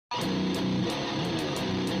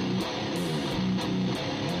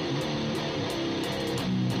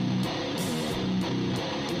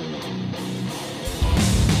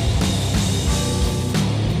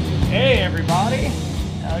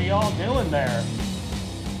there?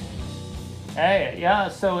 Hey, yeah,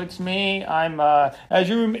 so it's me. I'm,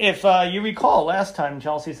 if you recall, last time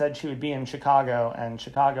Chelsea said she would be in Chicago, and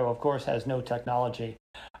Chicago, of course, has no technology.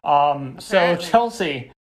 So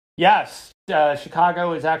Chelsea, yes,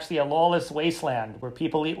 Chicago is actually a lawless wasteland where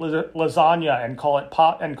people eat lasagna and call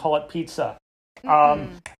it pizza.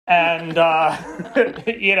 And,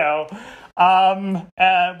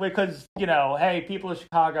 because, hey, people of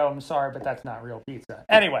Chicago, I'm sorry, but that's not real pizza.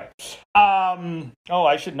 Anyway,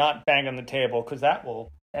 I should not bang on the table because that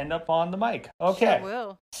will end up on the mic. Okay. Sure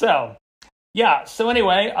will. So, yeah. So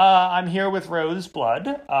anyway, I'm here with Rose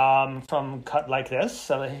Blood, from Cut Like This.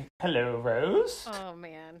 So, hello, Rose. Oh,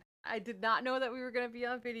 man. I did not know that we were going to be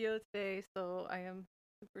on video today, so I am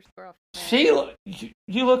super scruffed.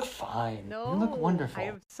 You look fine. No, you look wonderful. I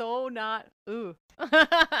am so not. Ooh.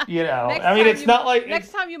 It's not like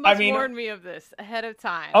next time you must warn me of this ahead of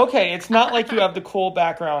time. Okay, it's not like you have the cool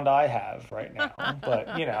background I have right now, but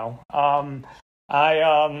I'm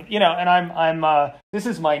this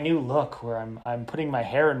is my new look where I'm putting my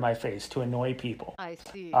hair in my face to annoy people. I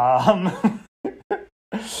see.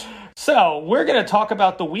 So we're gonna talk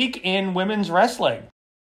about the week in women's wrestling.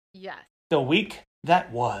 Yes. The week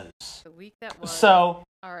that was. The week that was. So,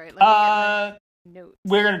 all right, let me get my notes.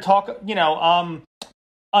 We're going to talk,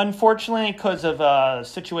 unfortunately, because of a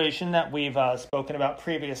situation that we've spoken about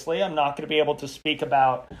previously, I'm not going to be able to speak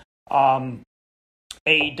about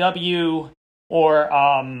AEW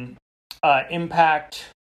or Impact.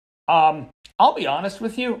 I'll be honest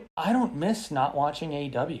with you, I don't miss not watching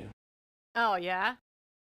AEW. Oh, yeah?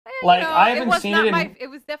 I haven't seen it. It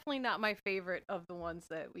was definitely not my favorite of the ones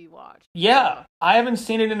that we watched. Yeah, I haven't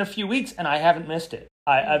seen it in a few weeks, and I haven't missed it.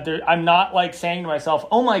 I'm not saying to myself,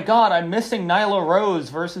 "Oh my God, I'm missing Nyla Rose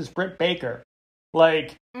versus Britt Baker."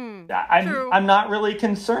 I'm not really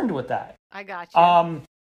concerned with that. I got you.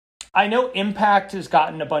 I know Impact has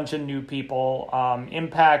gotten a bunch of new people.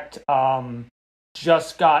 Impact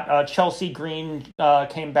just got Chelsea Green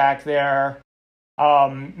came back there.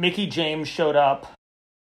 Mickey James showed up.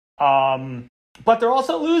 But they're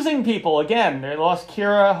also losing people again. They lost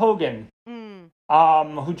Kiera Hogan,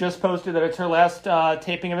 who just posted that it's her last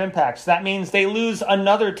taping of Impact. So that means they lose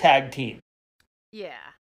another tag team. Yeah.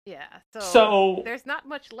 So there's not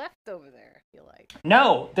much left over there, I feel like.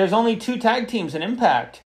 No, there's only 2 tag teams in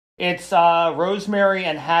Impact. It's Rosemary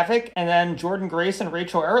and Havoc, and then Jordan Grace and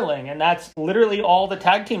Rachel Erling, and that's literally all the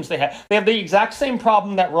tag teams they have. They have the exact same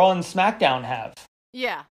problem that Raw and SmackDown have.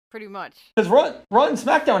 Yeah. Pretty much. Because Raw and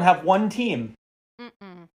SmackDown have one team.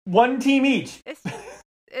 Mm-mm. One team each.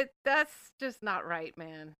 That's just not right,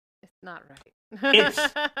 man. It's not right.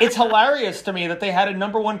 It's hilarious to me that they had a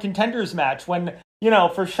number 1 contenders match when,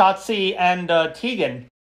 for Shotzi and Tegan.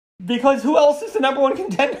 Because who else is the number 1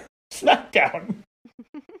 contender? SmackDown.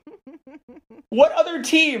 What other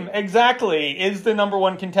team exactly is the number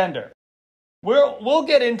 1 contender? We'll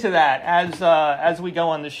get into that as we go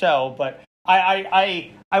on the show, but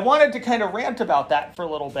I wanted to kind of rant about that for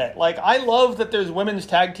a little bit. I love that there's women's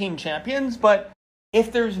tag team champions, but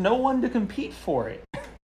if there's no one to compete for it,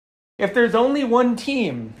 if there's only one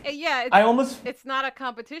team, it's not a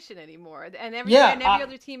competition anymore. And every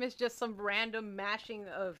other team is just some random mashing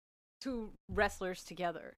of 2 wrestlers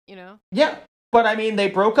together, Yeah, but they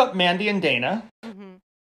broke up Mandy and Dana. Mm-hmm.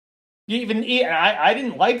 I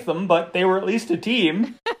didn't like them, but they were at least a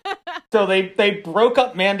team. So they broke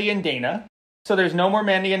up Mandy and Dana. So there's no more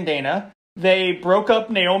Mandy and Dana. They broke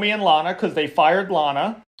up Naomi and Lana because they fired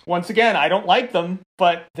Lana. Once again, I don't like them,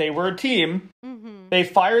 but they were a team. Mm-hmm. They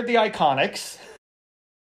fired the Iconics.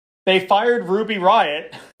 They fired Ruby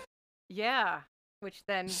Riott. Yeah, which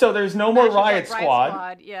then... So there's no more Riot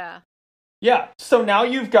Squad. Yeah. Yeah, so now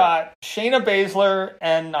you've got Shayna Baszler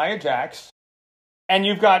and Nia Jax. And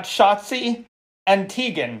you've got Shotzi and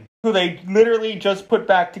Tegan, who they literally just put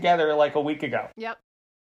back together a week ago. Yep.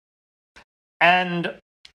 And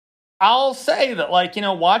I'll say that,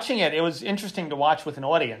 watching it was interesting to watch with an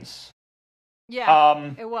audience.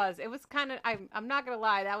 Yeah, it was. It was kind of, I'm not going to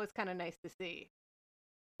lie, that was kind of nice to see.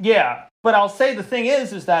 Yeah, but I'll say the thing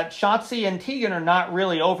is that Shotzi and Tegan are not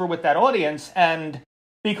really over with that audience, and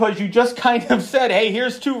because you just kind of said, hey,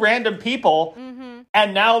 here's 2 random people,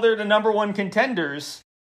 and now they're the number 1 contenders,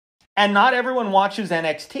 and not everyone watches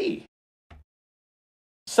NXT.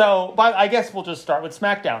 So, I guess we'll just start with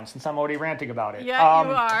SmackDown, since I'm already ranting about it. Yeah,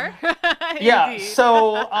 you are. Yeah,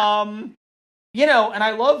 so, and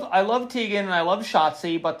I love Tegan and I love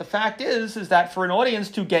Shotzi, but the fact is that for an audience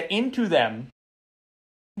to get into them,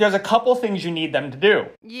 there's a couple things you need them to do.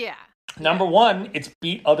 Yeah. Number 1, it's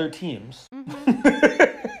beat other teams. Mm-hmm.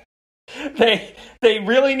 They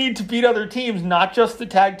really need to beat other teams, not just the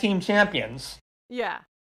tag team champions. Yeah.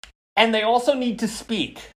 And they also need to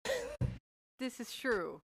speak. This is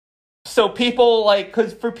true. So people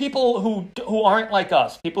because for people who aren't like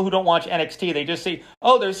us, people who don't watch NXT, they just see,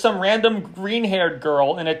 oh, there's some random green-haired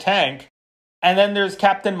girl in a tank, and then there's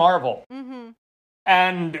Captain Marvel. Mm-hmm.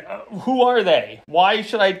 And who are they? Why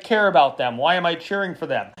should I care about them? Why am I cheering for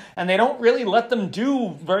them? And they don't really let them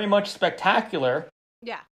do very much spectacular.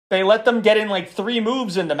 Yeah. They let them get in 3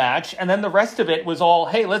 moves in the match, and then the rest of it was all,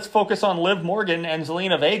 hey, let's focus on Liv Morgan and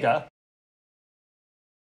Zelina Vega.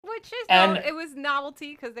 Which is, it was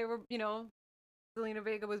novelty, because they were, Zelina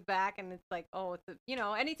Vega was back, and it's like, oh, it's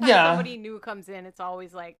anytime somebody new comes in, it's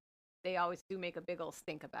always like, they always do make a big old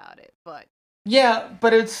stink about it, but... Yeah,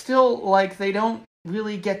 but it's still, they don't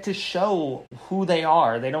really get to show who they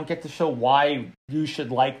are. They don't get to show why you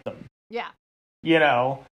should like them. Yeah.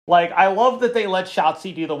 I love that they let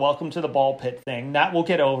Shotzi do the welcome to the ball pit thing. That will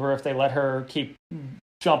get over if they let her keep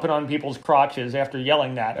jumping on people's crotches after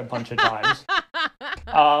yelling that a bunch of times.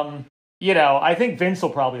 I think Vince will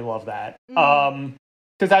probably love that. Because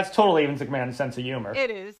that's totally Vince McMahon's sense of humor.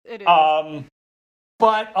 It is.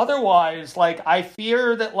 But otherwise, I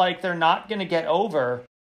fear that, they're not going to get over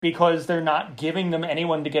because they're not giving them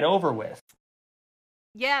anyone to get over with.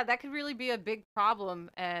 Yeah, that could really be a big problem,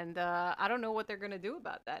 and I don't know what they're going to do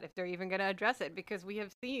about that, if they're even going to address it, because we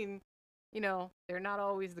have seen, they're not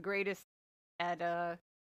always the greatest at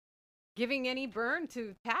giving any burn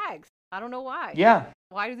to tags. I don't know why. Yeah.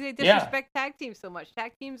 Why do they disrespect tag teams so much?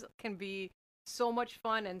 Tag teams can be so much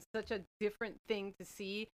fun and such a different thing to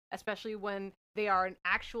see, especially when they are an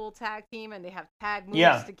actual tag team and they have tag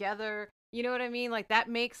moves together. You know what I mean? That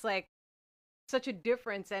makes such a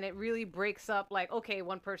difference, and it really breaks up okay,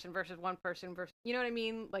 one person versus one person versus, you know what I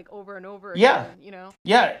mean? Over and over again,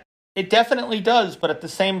 Yeah, it definitely does, but at the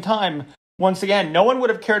same time, once again, no one would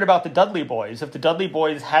have cared about the Dudley Boys if the Dudley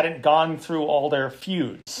Boys hadn't gone through all their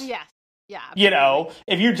feuds. Yes. Yeah. Absolutely.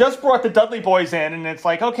 If you just brought the Dudley Boys in and it's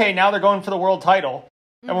okay, now they're going for the world title,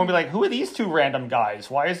 and we'll be like, who are these 2 random guys?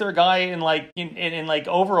 Why is there a guy in in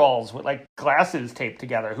overalls with glasses taped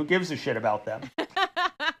together? Who gives a shit about them?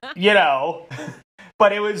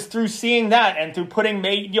 But it was through seeing that and through putting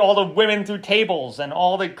all the women through tables and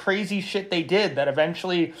all the crazy shit they did that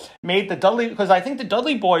eventually made the Dudley, because I think the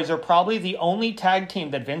Dudley Boys are probably the only tag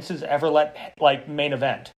team that Vince has ever let main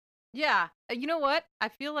event. Yeah. You know what? I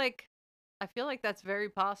feel like that's very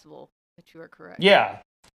possible that you are correct. Yeah.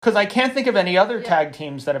 Because I can't think of any other tag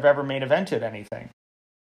teams that have ever main evented anything.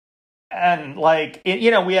 And,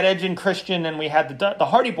 we had Edge and Christian, and we had the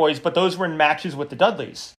Hardy Boys, but those were in matches with the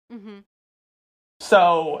Dudleys. Mm-hmm.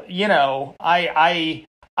 So, I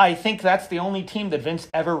think that's the only team that Vince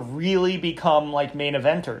ever really become, main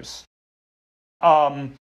eventers.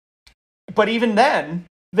 But even then,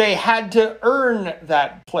 they had to earn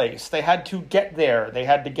that place. They had to get there. They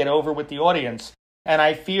had to get over with the audience. And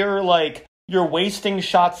I fear, you're wasting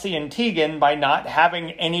Shotzi and Tegan by not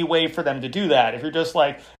having any way for them to do that. If you're just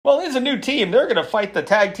well, there's a new team. They're going to fight the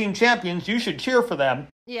tag team champions. You should cheer for them.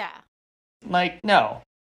 Yeah. No.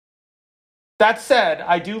 That said,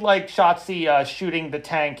 I do like Shotzi shooting the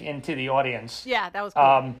tank into the audience. Yeah, that was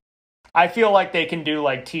cool. I feel like they can do,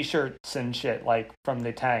 T-shirts and shit, from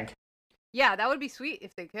the tank. Yeah, that would be sweet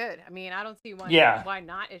if they could. I mean, I don't see why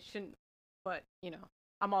not. It shouldn't, but,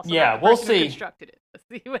 I'm also not the person who constructed it. Let's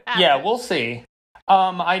see what happens. Yeah, we'll see.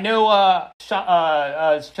 I know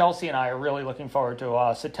Chelsea and I are really looking forward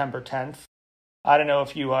to September 10th. I don't know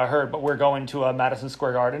if you heard, but we're going to Madison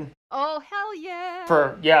Square Garden. Oh, hell yeah!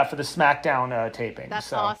 For the SmackDown taping.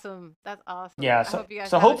 That's awesome. That's awesome. Yeah,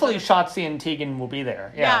 so hopefully Shotzi and Tegan will be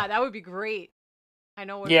there. Yeah, that would be great. I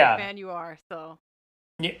know what a big fan you are, so.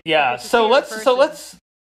 Yeah, so let's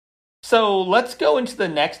go into the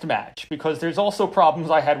next match, because there's also problems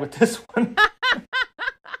I had with this one.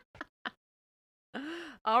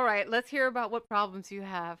 All right, let's hear about what problems you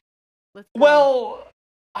have. Let's go. Well,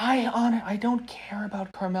 I don't care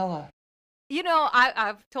about Carmella.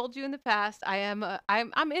 I've told you in the past, I'm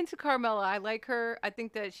into Carmella. I like her. I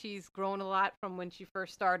think that she's grown a lot from when she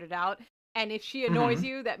first started out. And if she annoys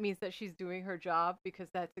you, that means that she's doing her job, because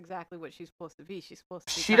that's exactly what she's supposed to be. She's supposed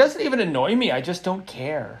to be. She doesn't even annoy me. I just don't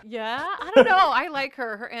care. Yeah, I don't know. I like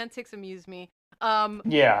her. Her antics amuse me.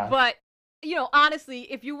 Yeah. But, honestly,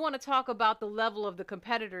 if you want to talk about the level of the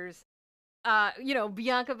competitors,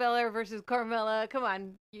 Bianca Belair versus Carmella, come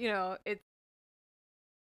on, it's.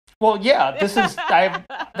 Well, yeah,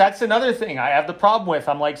 that's another thing I have the problem with.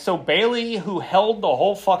 I'm so Bayley, who held the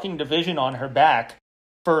whole fucking division on her back,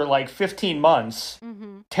 for like 15 months,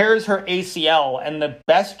 tears her ACL, and the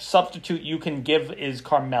best substitute you can give is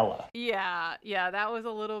Carmella. Yeah, that was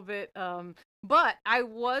a little bit but I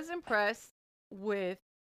was impressed with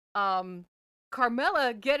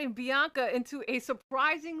Carmella getting Bianca into a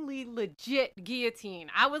surprisingly legit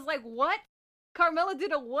guillotine. I was like, "What? Carmella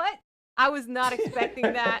did a what?" I was not expecting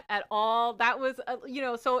that at all. That was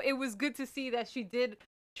so it was good to see that she did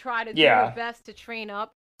try to do her best to train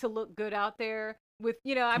up to look good out there with,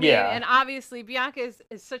 and obviously Bianca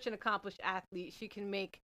is such an accomplished athlete. She can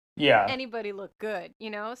make anybody look good,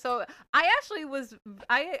 So I actually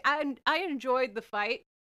I enjoyed the fight,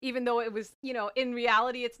 even though it was, in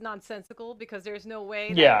reality it's nonsensical because there's no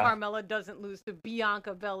way that Carmella doesn't lose to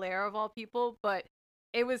Bianca Belair of all people, but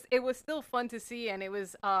it was still fun to see, and it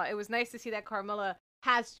was nice to see that Carmella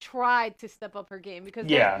has tried to step up her game, because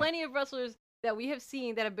there's plenty of wrestlers that we have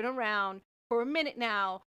seen that have been around for a minute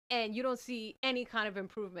now, and you don't see any kind of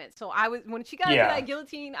improvement. So when she got into that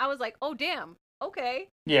guillotine, I was like, oh damn, okay.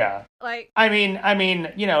 Yeah. Like, I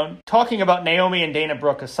mean, talking about Naomi and Dana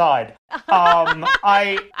Brooke aside,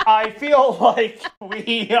 I feel like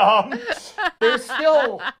there's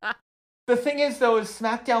still, the thing is though, is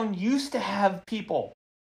SmackDown used to have people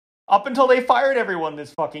up until they fired everyone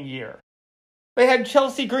this fucking year. They had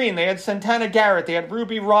Chelsea Green, they had Santana Garrett, they had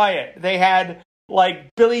Ruby Riott, they had like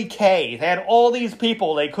Billie Kay, they had all these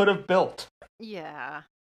people they could have built. Yeah.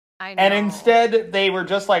 I know. And instead, they were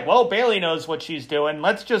just like, well, Bayley knows what she's doing.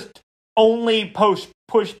 Let's just only push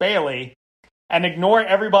Bayley and ignore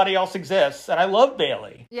everybody else exists. And I love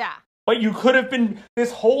Bayley. Yeah. But you could have been,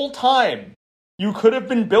 this whole time, you could have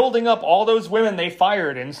been building up all those women they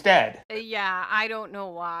fired instead. Yeah, I don't know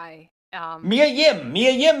why. Mia Yim.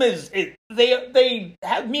 Mia Yim they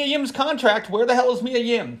have Mia Yim's contract. Where the hell is Mia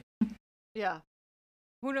Yim? Yeah.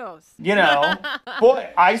 Who knows? Boy,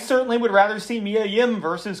 I certainly would rather see Mia Yim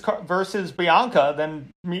versus Bianca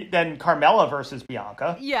than Carmella versus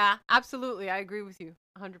Bianca. Yeah, absolutely. I agree with you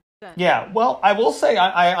 100%. Yeah, well, I will say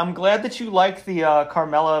I'm glad that you like the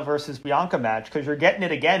Carmella versus Bianca match, because you're getting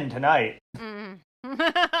it again tonight.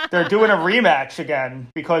 They're doing a rematch again,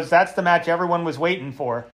 because that's the match everyone was waiting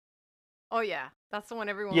for. Oh, yeah. That's the one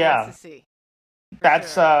everyone wants to see.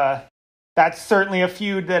 That's certainly a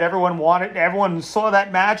feud that everyone wanted. Everyone saw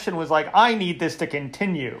that match and was like, I need this to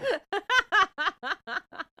continue.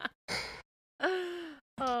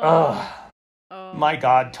 My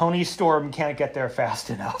God, Toni Storm can't get there fast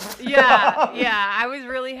enough. Yeah. I was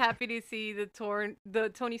really happy to see the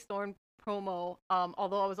Toni Storm promo,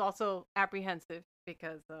 although I was also apprehensive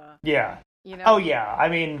because... Oh, yeah. I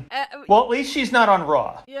mean, well, at least she's not on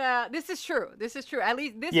Raw. Yeah, this is true. At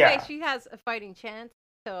least this way she has a fighting chance.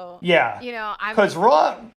 So, because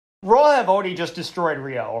Raw have already just destroyed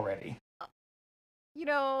Rhea already.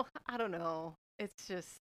 I don't know. It's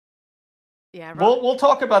just, We'll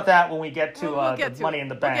talk about that when we get to the Money in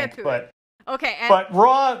the Bank. But okay, but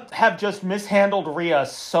Raw have just mishandled Rhea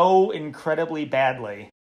so incredibly badly.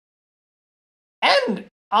 And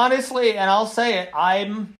honestly, and I'll say it,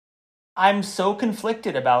 I'm so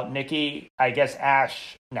conflicted about Nikki, I guess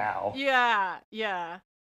Ash now. Yeah.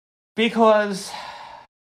 Because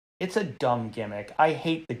it's a dumb gimmick. I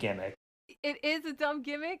hate the gimmick. It is a dumb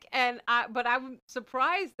gimmick, but I'm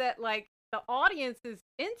surprised that like the audience is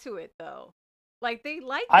into it though. Like they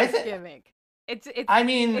like this gimmick. It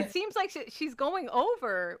seems like she's going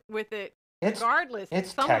over with it regardless.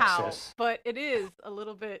 It's somehow, Texas. But it is a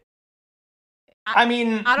little bit. But on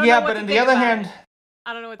the other hand,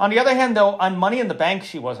 I don't know. On the other hand, though, on Money in the Bank,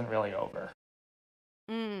 she wasn't really over.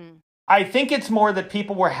 I think it's more that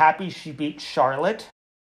people were happy she beat Charlotte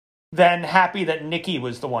than happy that Nikki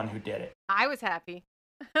was the one who did it. I was happy.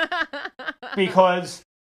 Because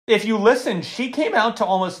if you listen, she came out to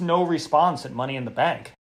almost no response at Money in the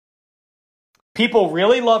Bank. People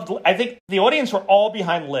really loved... I think the audience were all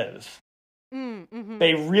behind Liv.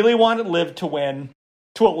 They really wanted Liv to win.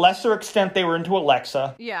 To a lesser extent, they were into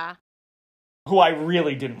Alexa. Yeah. Who I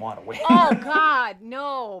really didn't want to win. Oh God,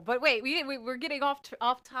 no! But wait, we're getting off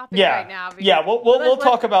topic right now. We'll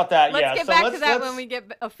talk about that. Let's get back to that when we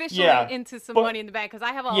get officially into some Money in the Bank, because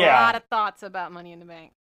I have a lot of thoughts about Money in the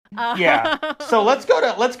Bank. So let's go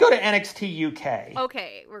to NXT UK.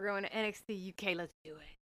 Okay, we're going to NXT UK. Let's do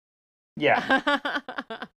it. Yeah.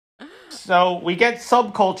 So we get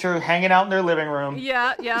Subculture hanging out in their living room.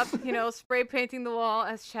 Yeah. Spray painting the wall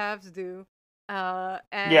as chavs do. You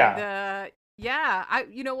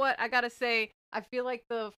know what? I gotta say, I feel like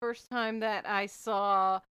the first time that I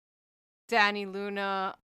saw Dani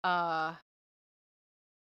Luna, I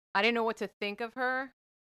didn't know what to think of her,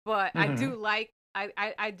 but I do like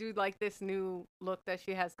I do like this new look that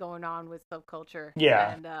she has going on with Subculture.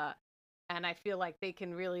 Yeah. And I feel like they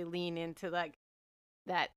can really lean into like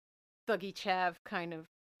that thuggy chav kind of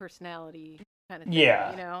personality kind of thing.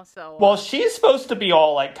 Yeah. You know, so well, she's supposed to be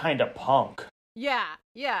all like kind of punk.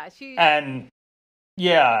 yeah, she and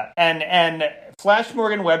Flash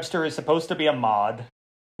Morgan Webster is supposed to be a mod,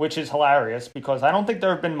 which is hilarious because I don't think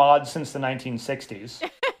there have been mods since the 1960s.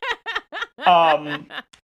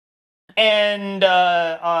 And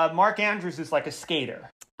Mark Andrews is like a skater.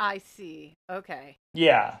 I see. Okay.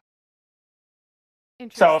 Yeah.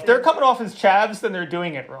 So if they're coming off as chavs, then they're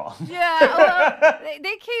doing it wrong. Yeah, well,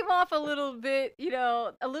 they came off a little bit, you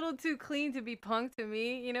know, a little too clean to be punk to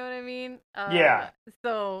me. You know what I mean? Yeah.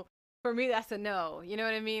 So for me, that's a no. You know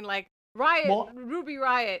what I mean? Like Ruby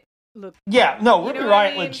Riot. Look. Yeah, no, Ruby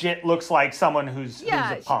Riot legit looks like someone who's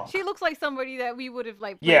a punk. She looks like somebody that we would have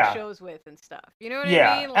like played shows with and stuff. You know what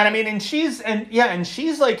I mean? Like, and I mean, and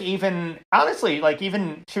she's like even honestly, like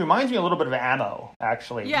even she reminds me a little bit of Ammo,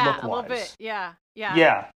 actually. Yeah, a little bit. Yeah.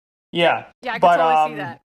 Yeah, I can totally see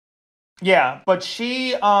that. Yeah, but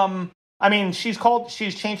she, I mean, she's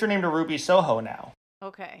changed her name to Ruby Soho now.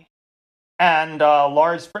 Okay. And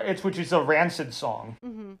which is a Rancid song.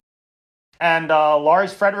 Mm-hmm. And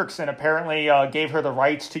Lars Frederiksen apparently gave her the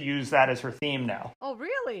rights to use that as her theme now. Oh,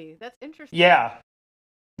 really? That's interesting. Yeah.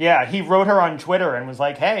 Yeah, he wrote her on Twitter and was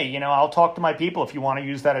like, hey, you know, I'll talk to my people if you want to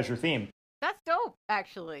use that as your theme. That's dope,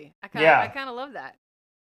 actually. I kind of love that.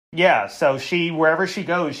 Yeah, so wherever she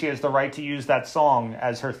goes, she has the right to use that song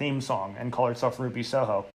as her theme song and call herself Ruby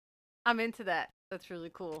Soho. I'm into that. That's really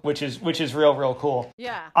cool. Which is real cool.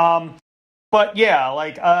 Yeah. But yeah,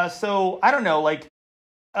 like, so I don't know, like,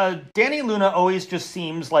 Danny Luna always just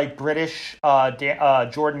seems like British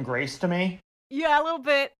Jordan Grace to me. Yeah, a little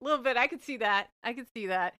bit. I could see that.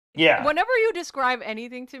 Yeah. Whenever you describe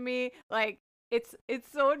anything to me, like it's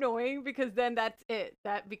so annoying because then that's it.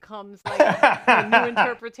 That becomes like a new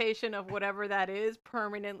interpretation of whatever that is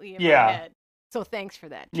permanently in my head. So thanks for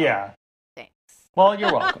that, John. Yeah. Thanks. Well,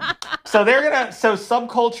 you're welcome. So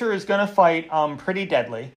Subculture is gonna fight Pretty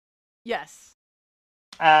Deadly. Yes.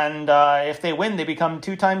 And if they win, they become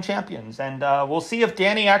 2-time champions. And we'll see if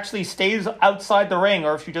Danny actually stays outside the ring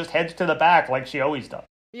or if she just heads to the back like she always does.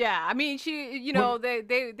 Yeah, I mean,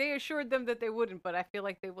 they assured them that they wouldn't, but I feel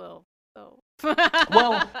like they will. So.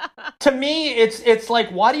 Well, to me, it's like,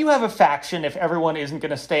 why do you have a faction if everyone isn't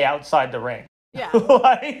going to stay outside the ring? Yeah.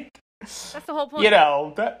 Like, that's the whole point. You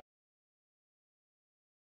know,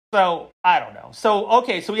 so, I don't know. So,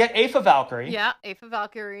 okay, so we had Aoife Valkyrie. Yeah, Aoife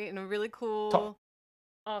Valkyrie in a really cool...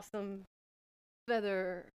 awesome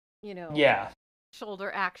feather, you know,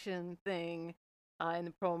 shoulder action thing in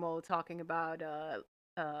the promo talking about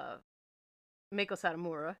Meiko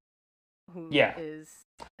Satomura, who is...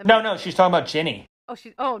 No, she's talking about Ginny.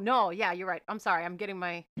 Oh, no, yeah, you're right. I'm sorry, I'm getting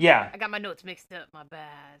my... Yeah. I got my notes mixed up, my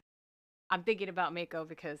bad. I'm thinking about Meiko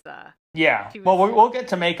because... yeah, well, we'll get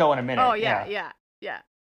to Meiko in a minute. Oh, yeah.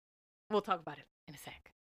 We'll talk about it in a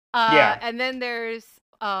sec. And then there's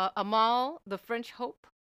Amal, the French Hope.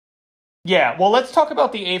 Yeah, well, let's talk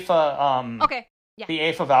about the Aoife, okay. Yeah. The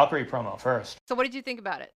Aoife Valkyrie promo first. So what did you think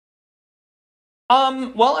about it?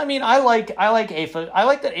 Well, I mean, I like Aoife. I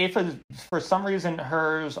like that Aoife, for some reason,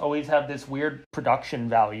 hers always have this weird production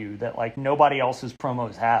value that, like, nobody else's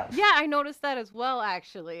promos have. Yeah, I noticed that as well,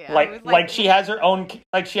 actually. Like she has her own,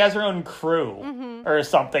 crew or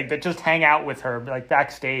something that just hang out with her, like,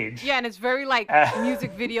 backstage. Yeah, and it's very, like,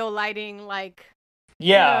 music video lighting, like...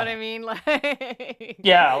 Yeah. You know what I mean? Like,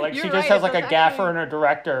 yeah, like she just has like a gaffer and a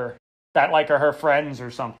director that like are her friends or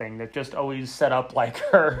something that just always set up like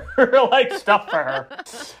her like stuff for her.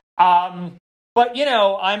 But you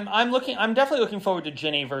know, I'm definitely looking forward to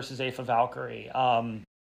Ginny versus Aoife Valkyrie.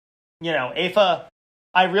 You know, Aoife,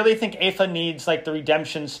 I really think Aoife needs like the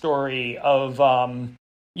redemption story of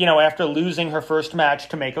you know, after losing her first match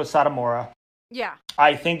to Meiko Satomura. Yeah.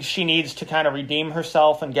 I think she needs to kind of redeem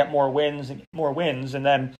herself and get more wins, and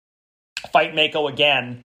then fight Meiko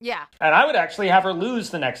again. Yeah. And I would actually have her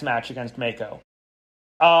lose the next match against Meiko.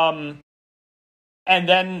 And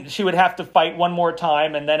then she would have to fight one more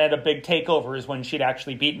time, and then at a big takeover is when she'd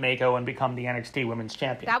actually beat Meiko and become the NXT Women's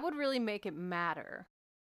Champion. That would really make it matter.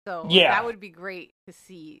 So that would be great to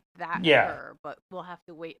see that occur, but we'll have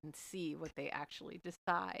to wait and see what they actually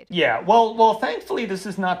decide. Yeah, well, thankfully this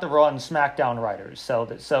is not the Raw and SmackDown writers, so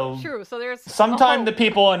true. So there's sometimes the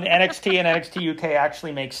people in NXT and NXT UK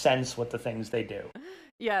actually make sense with the things they do.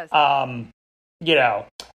 Yes. You know.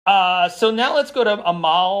 So now let's go to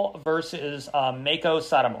Amal versus Meiko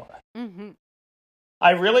Satomura. Mm-hmm. I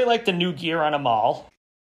really like the new gear on Amal.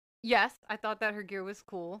 Yes, I thought that her gear was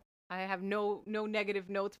cool. I have no negative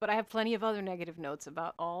notes, but I have plenty of other negative notes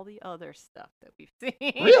about all the other stuff that we've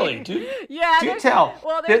seen. Really? Yeah. Do tell.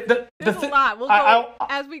 Well, there's a lot. We'll go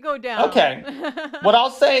as we go down. Okay. What I'll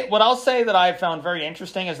say that I found very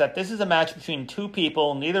interesting is that this is a match between two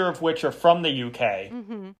people, neither of which are from the UK,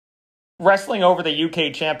 wrestling over the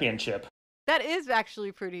UK Championship. That is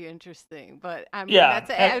actually pretty interesting, but I mean, yeah,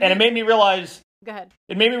 and it made me realize. Go ahead.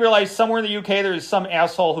 It made me realize somewhere in the UK there's some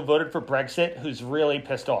asshole who voted for Brexit who's really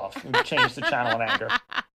pissed off and changed the channel in anger.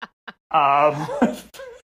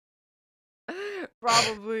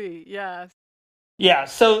 Probably, yes. Yeah,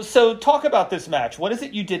 so talk about this match. What is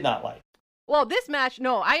it you did not like? Well, this match,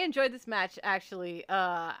 no, I enjoyed this match, actually.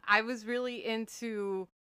 I was really into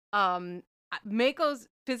Mako's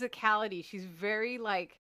physicality. She's very,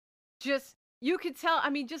 like, just, you could tell, I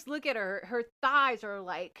mean, just look at her. Her thighs are,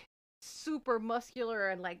 like, super muscular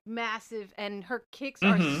and, like, massive, and her kicks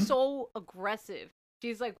are so aggressive.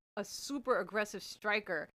 She's, like, a super aggressive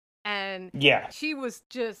striker. And she was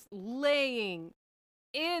just laying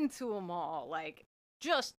into them all, like,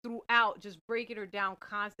 just throughout, just breaking her down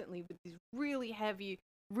constantly with these really heavy,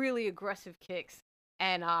 really aggressive kicks.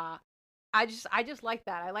 And I just like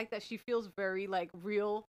that. I like that she feels very, like,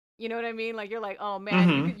 real. You know what I mean? Like, you're like, oh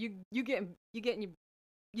man, you getting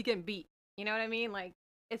beat. You know what I mean? Like,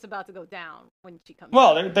 it's about to go down when she comes.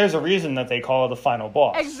 Well, there's a reason that they call her the final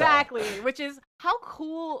boss. Exactly, so. Which is, how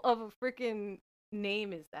cool of a freaking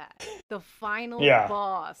name is that? The final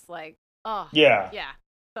boss. Like, oh yeah.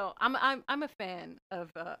 So I'm a fan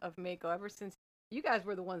of Mako ever since you guys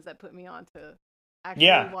were the ones that put me on to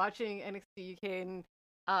actually watching NXT UK.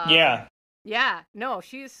 And no,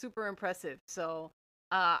 she is super impressive. So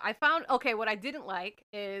I found, what I didn't like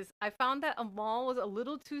is I found that Amal was a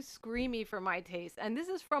little too screamy for my taste, and this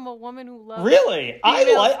is from a woman who loves. Really,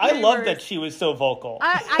 I love that she was so vocal.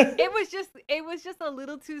 It was just a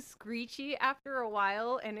little too screechy after a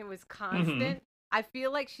while, and it was constant. I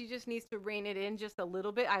feel like she just needs to rein it in just a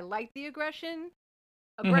little bit. I like the aggression.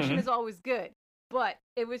 Aggression is always good, but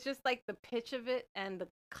it was just like the pitch of it and the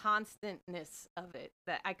constantness of it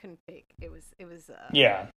that I couldn't take. It was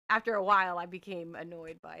after a while I became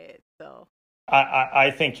annoyed by it. So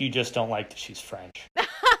I think you just don't like that she's French. I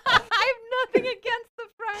have nothing against the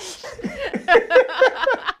French.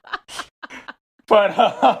 But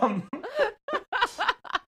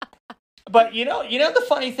but you know the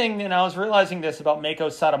funny thing, and I was realizing this about Mako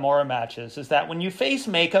Satomura matches, is that when you face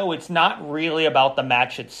Mako, it's not really about the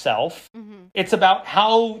match itself. It's about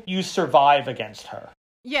how you survive against her.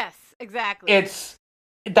 Yes, exactly.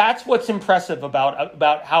 That's what's impressive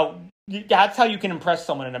about how that's how you can impress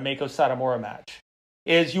someone in a Mako Satomura match.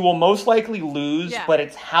 Is you will most likely lose, but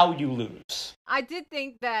it's how you lose. I did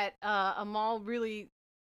think that Amal really,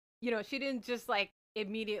 she didn't just like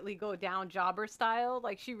immediately go down jobber style.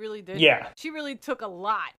 Like, she really did. Yeah. She really took a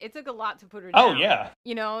lot. It took a lot to put her down. Oh, yeah.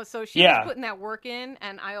 So she was putting that work in,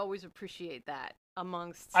 and I always appreciate that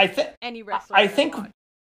amongst any wrestler.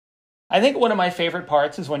 I think one of my favorite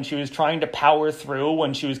parts is when she was trying to power through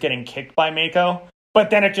when she was getting kicked by Mako, but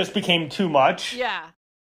then it just became too much. Yeah.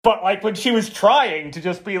 But, like, when she was trying to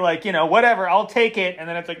just be like, whatever, I'll take it, and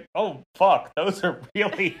then it's like, oh, fuck, those are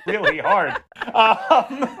really, really hard.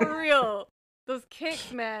 For real. Those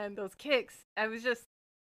kicks, man, those kicks. I was just,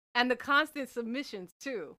 and the constant submissions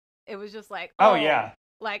too. It was just like,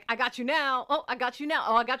 like, I got you now. Oh, I got you now.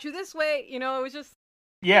 Oh, I got you this way. It was just,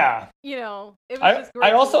 it was just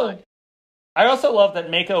great. I also love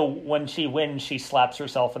that Mako, when she wins, she slaps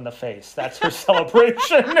herself in the face. That's her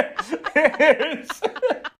celebration.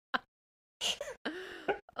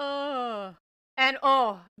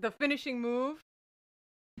 The finishing move.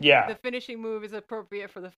 Yeah. The finishing move is appropriate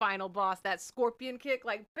for the final boss. That scorpion kick,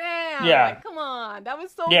 like, bam! Yeah. Like, come on. That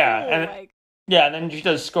was so cool. And then she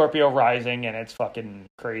does Scorpio Rising, and it's fucking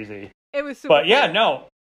crazy. It was super cool.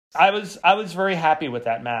 I was very happy with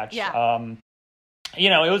that match. Yeah.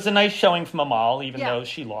 It was a nice showing from Amal, even though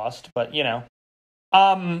she lost, but,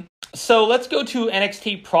 So let's go to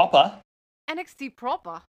NXT proper. NXT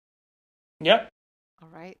proper? Yep. All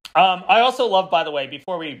right. I also love, by the way,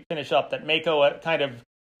 before we finish up, that Mako kind of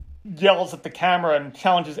yells at the camera and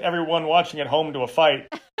challenges everyone watching at home to a fight.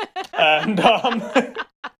 And and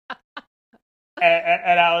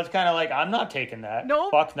I was kind of like, I'm not taking that.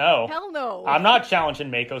 Nope. Fuck no. Hell no. I'm not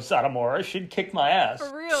challenging Mako Satomura. She'd kick my ass.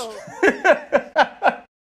 For real.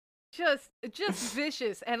 just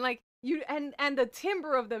vicious. And like and the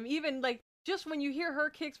timbre of them, even like just when you hear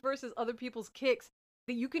her kicks versus other people's kicks,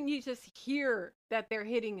 that you just hear that they're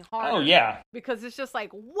hitting hard. Oh yeah. Because it's just like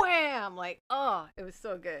wham, like, oh, it was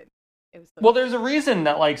so good. It was so Well, there's a reason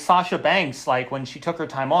that, like, Sasha Banks, like, when she took her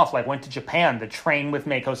time off, like, went to Japan to train with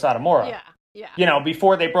Meiko Satomura. Yeah, yeah. You know,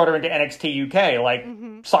 before they brought her into NXT UK, like,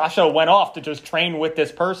 Sasha went off to just train with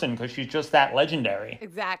this person because she's just that legendary.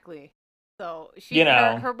 Exactly. So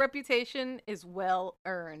her reputation is well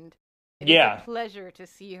earned. It is a pleasure to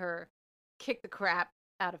see her kick the crap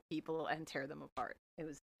out of people and tear them apart. It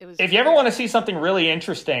was. If you ever want to see something really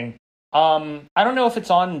interesting, I don't know if it's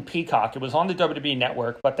on Peacock. It was on the WWE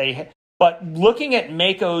Network, but looking at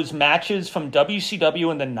Meiko's matches from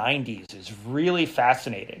WCW in the 90s is really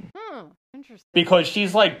fascinating. Interesting. Because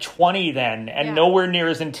she's like 20 then and nowhere near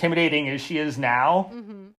as intimidating as she is now.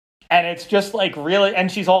 And it's just like really, and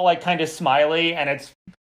she's all like kind of smiley, and it's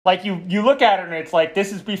like you look at her and it's like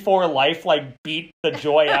this is before life like beat the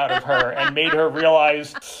joy out of her and made her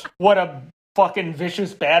realize what a fucking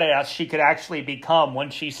vicious badass she could actually become when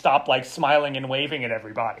she stopped like smiling and waving at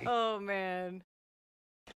everybody. Oh man.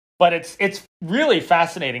 But it's really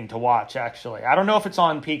fascinating to watch, actually. I don't know if it's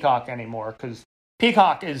on Peacock anymore, because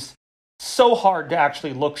Peacock is so hard to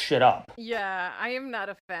actually look shit up. Yeah, I am not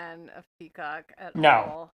a fan of Peacock at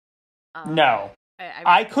all. No.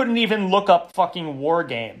 I couldn't even look up fucking War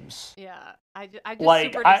Games. Yeah, I just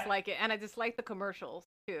super dislike it. And I dislike the commercials,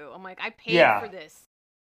 too. I'm like, I paid for this.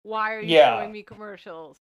 Why are you showing me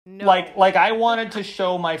commercials? No. Like I wanted to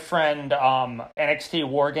show my friend NXT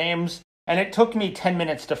War Games, and it took me 10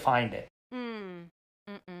 minutes to find it.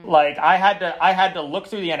 Like I had to look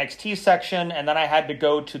through the NXT section, and then I had to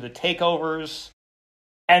go to the takeovers,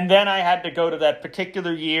 and then I had to go to that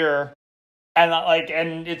particular year,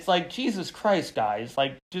 and it's like, Jesus Christ, guys,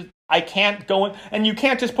 like just I can't go in, and you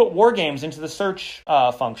can't just put War Games into the search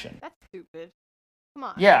function. That's stupid. Come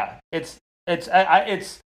on. Yeah, it's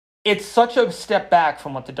such a step back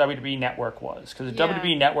from what the WWE Network was, because the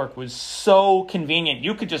WWE Network was so convenient.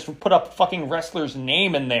 You could just put up fucking wrestler's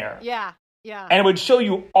name in there. Yeah. Yeah. And it would show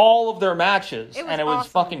you all of their matches, and it was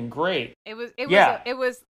awesome. Fucking great. It was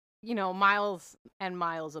miles and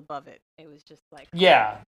miles above it. It was just like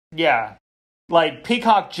Yeah. Like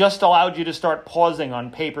Peacock just allowed you to start pausing on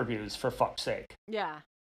pay-per-views, for fuck's sake. Yeah.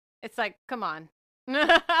 It's like, come on.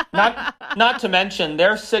 Not to mention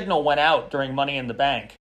their signal went out during Money in the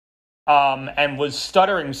Bank. And was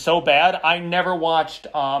stuttering so bad, I never watched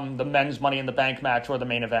the men's Money in the Bank match or the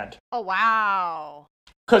main event. Oh wow.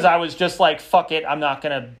 Because I was just like, fuck it, I'm not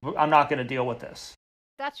gonna deal with this.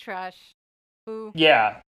 That's trash. Ooh.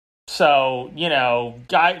 Yeah. So,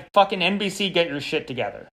 fucking NBC, get your shit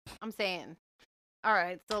together. I'm saying. All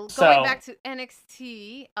right, so going back to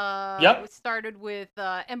NXT, it started with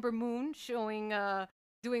Ember Moon doing a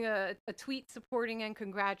tweet supporting and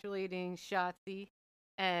congratulating Shotzi,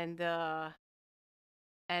 and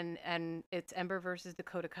it's Ember versus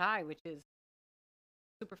Dakota Kai, which is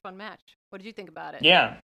super fun match. What did you think about it?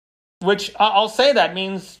 Yeah. Which I'll say that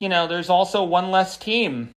means, there's also one less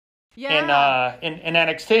team in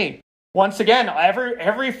NXT. Once again,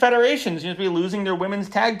 every federation seems to be losing their women's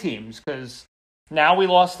tag teams, because now we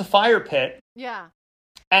lost the Fire Pit. Yeah.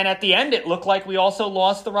 And at the end, it looked like we also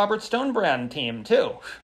lost the Robert Stone brand team, too.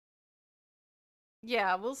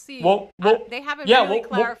 Yeah, we'll see. They haven't really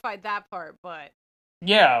clarified that part, but...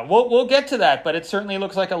 Yeah, we'll get to that, but it certainly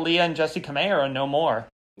looks like Aaliyah and Jessi Kamea are no more.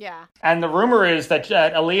 Yeah. And the rumor is that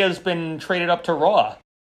Aaliyah's been traded up to Raw.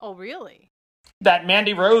 Oh, really? That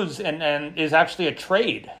Mandy Rose and is actually a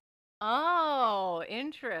trade. Oh,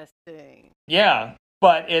 interesting. Yeah,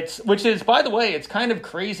 but which is, by the way, it's kind of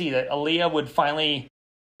crazy that Aaliyah would finally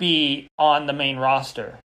be on the main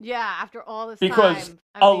roster. Yeah, after all this because time.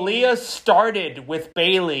 Aaliyah started with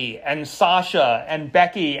Bayley and Sasha and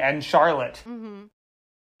Becky and Charlotte. Mm-hmm.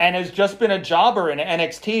 And has just been a jobber in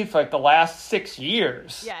NXT for like the last 6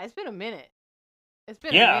 years. Yeah, it's been a minute. A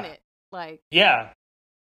minute. Yeah.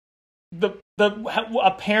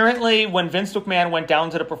 Apparently, when Vince McMahon went down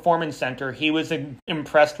to the Performance Center, he was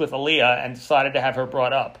impressed with Aaliyah and decided to have her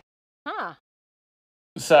brought up. Huh.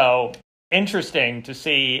 So, interesting to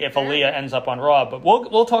see if Aaliyah ends up on Raw. But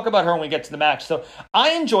we'll talk about her when we get to the match. So,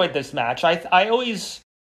 I enjoyed this match. I always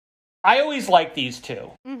like these two.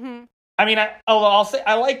 Mm-hmm. I mean, I'll say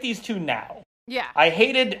I like these two now. Yeah. I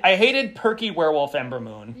hated Perky Werewolf Ember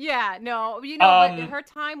Moon. Yeah, no, but her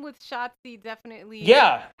time with Shotzi definitely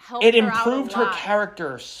helped it improved her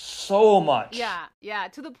character so much. Yeah,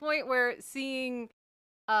 to the point where seeing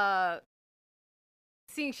Shotzi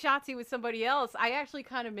with somebody else, I actually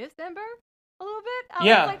kind of missed Ember a little bit. I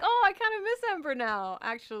was like, oh, I kind of miss Ember now,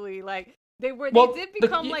 actually. Like, they did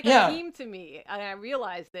become a team to me, and I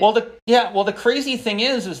realized it. Well, the crazy thing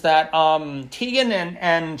is that Tegan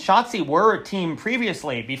and Shotzi were a team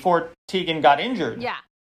previously before Tegan got injured. Yeah.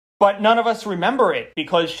 But none of us remember it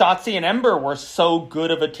because Shotzi and Ember were so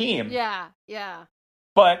good of a team. Yeah.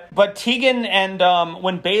 But Tegan and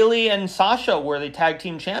when Bayley and Sasha were the tag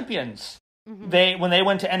team champions, when they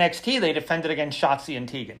went to NXT, they defended against Shotzi and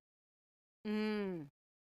Tegan.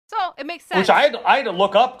 So it makes sense. Which I had to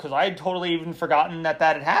look up because I had totally even forgotten that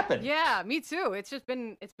had happened. Yeah, me too. It's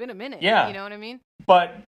been a minute. Yeah, you know what I mean.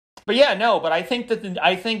 But yeah, no. But I think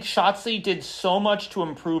I think Shotzi did so much to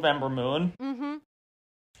improve Ember Moon. Mm-hmm.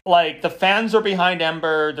 Like the fans are behind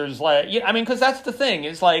Ember. There's because that's the thing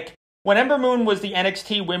is like when Ember Moon was the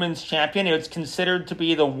NXT Women's Champion, it was considered to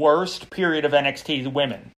be the worst period of NXT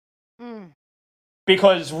women.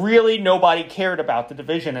 Because really nobody cared about the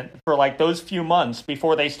division for like those few months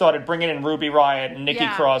before they started bringing in Ruby Riott and Nikki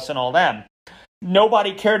Cross and all them.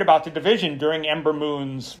 Nobody cared about the division during Ember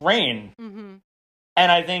Moon's reign. Mm-hmm.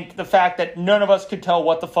 And I think the fact that none of us could tell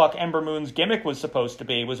what the fuck Ember Moon's gimmick was supposed to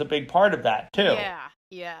be was a big part of that, too.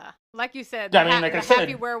 Yeah. Like you said, the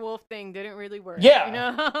happy werewolf thing didn't really work. Yeah. You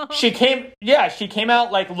know? She came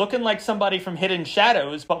out like looking like somebody from Hidden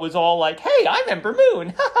Shadows, but was all like, hey, I'm Ember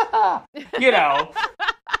Moon. You know?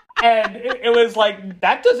 And it was like,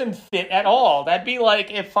 that doesn't fit at all. That'd be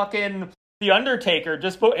like if fucking The Undertaker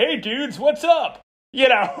just put, hey, dudes, what's up? You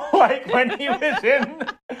know? Like when he was in...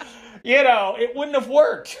 You know, it wouldn't have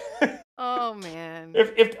worked. Oh, man.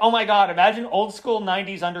 If oh my God, imagine old school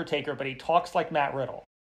 90s Undertaker, but he talks like Matt Riddle.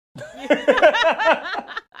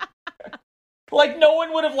 Like, no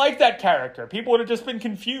one would have liked that character. People would have just been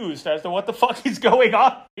confused as to what the fuck is going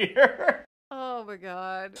on here. Oh, my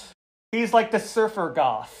God. He's like the surfer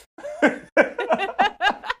goth.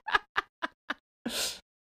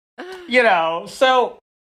 You know,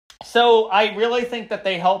 So I really think that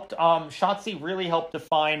they helped, Shotzi really helped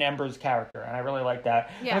define Ember's character, and I really like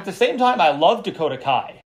that. Yeah. And at the same time, I love Dakota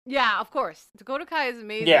Kai. Yeah, of course. Dakota Kai is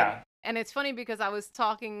amazing. Yeah. And it's funny because I was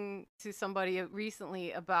talking to somebody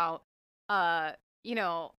recently about, Alexa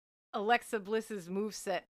Bliss's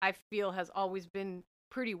moveset, I feel, has always been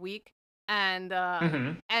pretty weak. And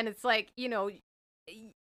and it's like, you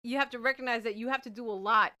have to recognize that you have to do a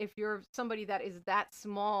lot if you're somebody that is that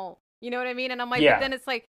small. You know what I mean? And I'm like, but then it's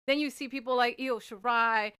like, then you see people like Io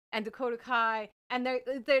Shirai and Dakota Kai, and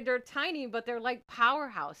they're tiny, but they're like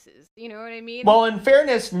powerhouses. You know what I mean? Well, in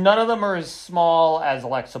fairness, none of them are as small as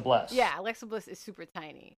Alexa Bliss. Yeah, Alexa Bliss is super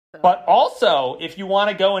tiny. So. But also, if you want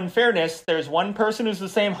to go in fairness, there's one person who's the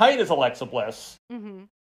same height as Alexa Bliss. Mm-hmm.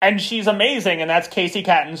 And she's amazing, and that's Casey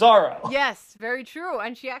Catanzaro. Yes, very true.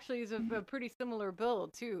 And she actually is a pretty similar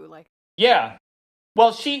build, too. Like. Yeah.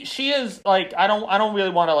 Well, she is like I don't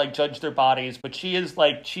really want to like judge their bodies, but she is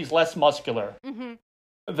like she's less muscular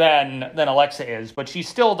than Alexa is, but she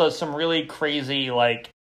still does some really crazy like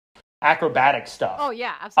acrobatic stuff. Oh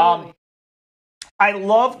yeah, absolutely. I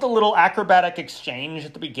love the little acrobatic exchange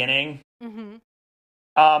at the beginning. Mm-hmm.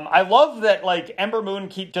 I love that like Ember Moon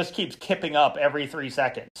just keeps kipping up every 3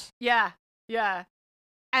 seconds. Yeah. And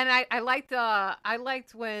I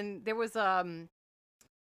liked when there was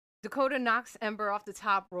Dakota knocks Ember off the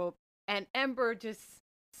top rope, and Ember just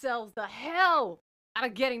sells the hell out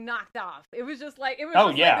of getting knocked off. It was just like,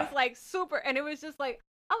 like this like super, and it was just like,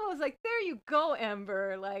 I was like, there you go,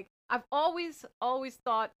 Ember. Like, I've always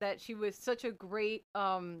thought that she was such a great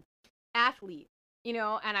athlete, and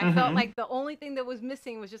I felt like the only thing that was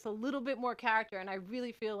missing was just a little bit more character, and I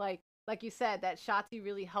really feel like you said, that Shotzi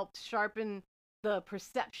really helped sharpen the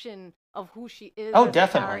perception of who she is as a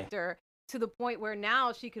character. To the point where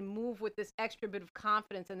now she can move with this extra bit of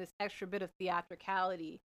confidence and this extra bit of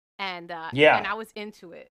theatricality, and I was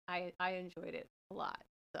into it. I enjoyed it a lot.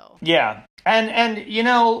 So yeah, and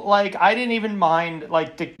like I didn't even mind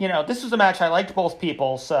like this was a match I liked both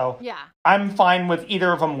people, so yeah, I'm fine with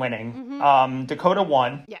either of them winning. Mm-hmm. Dakota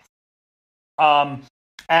won. Yes.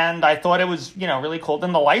 And I thought it was really cool.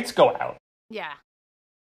 Then the lights go out. Yeah,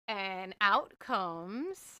 and out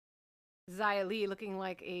comes Xia Li looking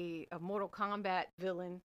like a Mortal Kombat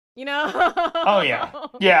villain, Oh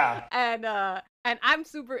yeah. And I'm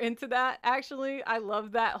super into that. Actually, I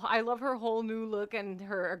love that. I love her whole new look and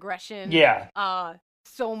her aggression. Yeah.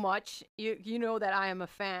 So much. You know that I am a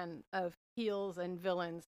fan of heels and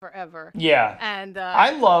villains forever. Yeah. And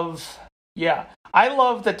I love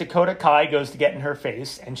that Dakota Kai goes to get in her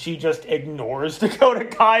face, and she just ignores Dakota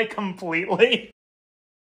Kai completely.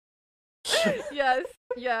 Yes.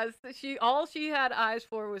 All she had eyes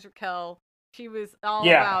for was Raquel. She was all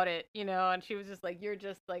about it, and she was just like, you're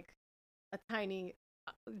just like a tiny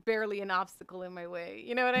barely an obstacle in my way.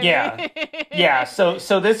 You know what I Yeah. mean? Yeah.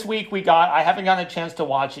 So this week I haven't gotten a chance to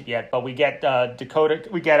watch it yet, but we get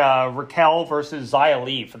Raquel versus Xia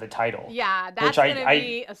Li for the title. Yeah, that's going to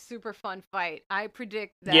be a super fun fight. I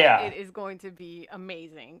predict that it is going to be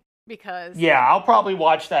amazing because... Yeah, I'll probably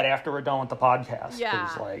watch that after we're done with the podcast.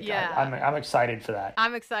 Yeah. I'm excited for that.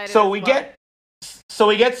 I'm excited. So we get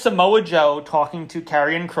Samoa Joe talking to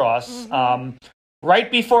Karrion Kross. Mm-hmm.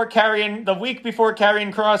 Right before the week before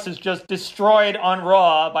Karrion Kross is just destroyed on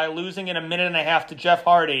Raw by losing in a minute and a half to Jeff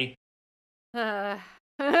Hardy. Thank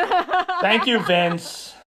you,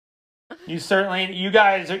 Vince. You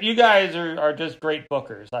guys are just great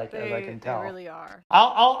bookers, as I can tell. They really are.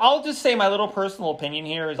 I'll just say my little personal opinion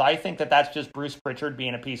here is I think that's just Bruce Pritchard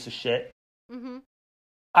being a piece of shit. Mm-hmm.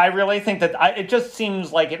 I really think that it just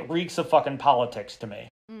seems like it reeks of fucking politics to me.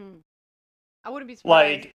 I wouldn't be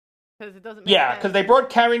surprised. Because it doesn't make sense. Because they brought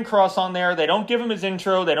Karrion Kross on there. They don't give him his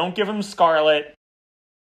intro. They don't give him Scarlett.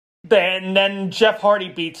 Then Jeff Hardy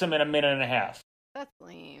beats him in a minute and a half. That's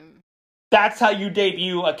lame. That's how you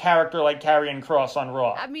debut a character like Karrion Kross on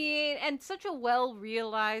Raw. I mean, and such a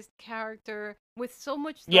well-realized character with so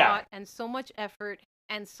much thought and so much effort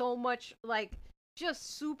and so much,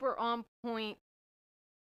 just super on-point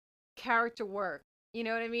character work. You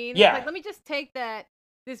know what I mean? Yeah. Let me just take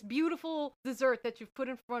this beautiful dessert that you've put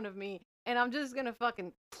in front of me, and I'm just gonna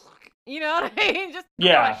fucking, you know what I mean? Just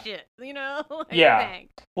crush it, you know? Bang.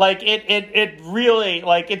 It really,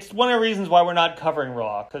 it's one of the reasons why we're not covering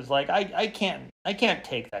Raw, because, I can't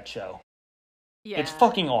take that show. Yeah. It's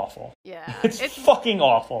fucking awful. Yeah. It's fucking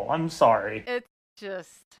awful. I'm sorry. It's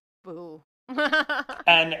just, boo.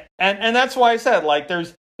 and that's why I said,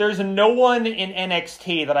 there's no one in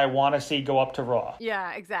NXT that I want to see go up to Raw.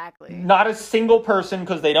 Yeah, exactly. Not a single person,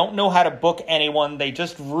 because they don't know how to book anyone. They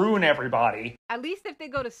just ruin everybody. At least if they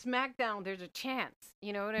go to SmackDown, there's a chance.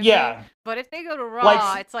 You know what I mean? Yeah. But if they go to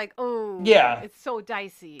Raw, it's it's so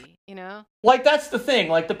dicey, you know? That's the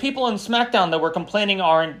thing. The people on SmackDown that were complaining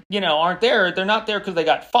aren't there. They're not there because they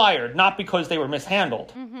got fired, not because they were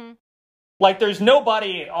mishandled. Mm-hmm. There's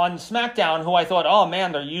nobody on SmackDown who I thought, oh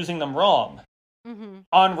man, they're using them wrong. Mm-hmm.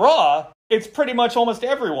 On Raw, it's pretty much almost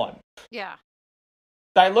everyone. Yeah.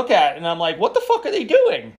 I look at it and I'm like, what the fuck are they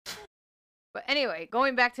doing? But anyway,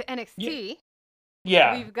 going back to NXT.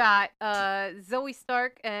 Yeah. We've got Zoe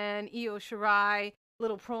Stark and Io Shirai,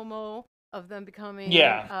 little promo of them becoming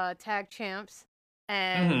tag champs.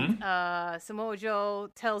 And Samoa Joe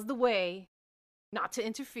tells the Way not to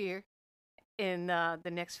interfere in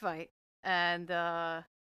the next fight. And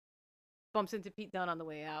bumps into Pete Dunne on the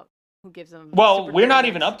way out. Who gives them? Well, we're not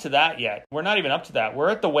even up to that yet. We're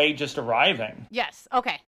at the Way just arriving. Yes.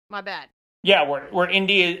 Okay. My bad. Yeah,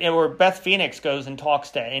 where Beth Phoenix goes and talks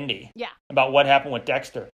to Indy. Yeah. About what happened with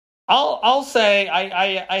Dexter. I'll say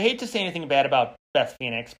I hate to say anything bad about Beth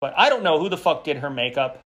Phoenix, but I don't know who the fuck did her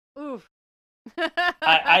makeup. Oof.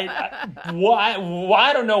 I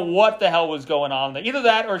don't know what the hell was going on. Either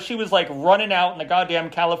that or she was running out in the goddamn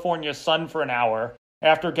California sun for an hour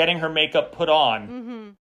after getting her makeup put on. Mm-hmm.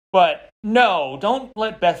 But no, don't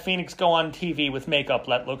let Beth Phoenix go on TV with makeup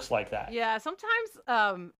that looks like that. Yeah, sometimes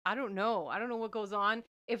I don't know what goes on.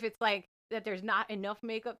 If it's that there's not enough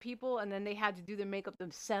makeup people and then they had to do their makeup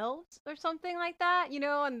themselves or something like that,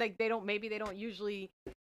 and they don't usually,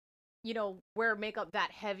 wear makeup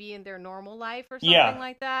that heavy in their normal life or something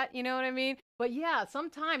like that. You know what I mean? But yeah,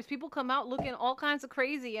 sometimes people come out looking all kinds of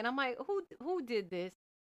crazy and I'm like, who did this?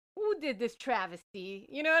 Who did this travesty?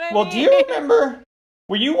 You know what I mean? Well, do you remember?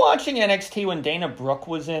 Were you watching NXT when Dana Brooke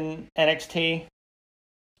was in NXT?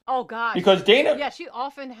 Oh, gosh. Because Dana... Yeah, she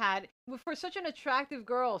often had... For such an attractive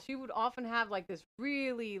girl, she would often have, this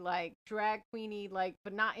really, drag queeny,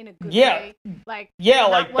 but not in a good way. Back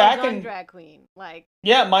in... drag queen.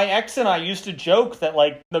 Yeah, my ex and I used to joke that,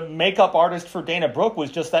 the makeup artist for Dana Brooke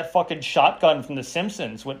was just that fucking shotgun from The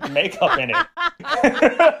Simpsons with makeup in it.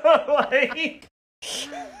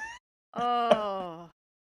 Oh.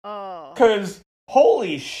 Because...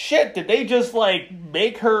 holy shit, did they just,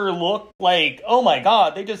 make her look oh my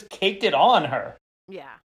god, they just caked it on her. Yeah.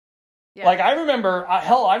 I remember,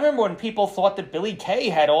 I remember when people thought that Billie Kay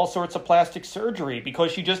had all sorts of plastic surgery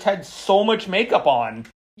because she just had so much makeup on.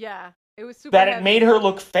 Yeah, it was super that heavy. It made her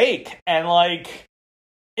look fake, and,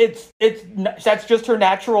 that's just her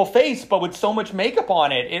natural face, but with so much makeup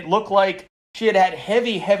on it, it looked like she had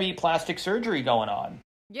heavy, heavy plastic surgery going on.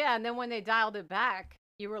 Yeah, and then when they dialed it back,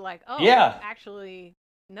 you were like, oh, actually,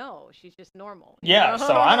 no, she's just normal. Yeah,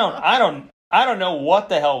 so I don't know what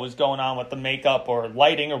the hell was going on with the makeup or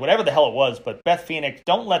lighting or whatever the hell it was, but Beth Phoenix,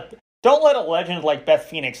 don't let a legend like Beth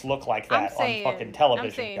Phoenix look like that on fucking television,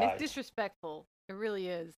 I'm saying, guys. It's disrespectful It really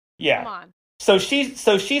is. Yeah. Come on. So she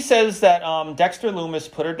says that Dexter Loomis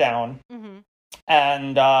put her down,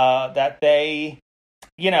 and that they,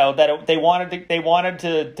 that they wanted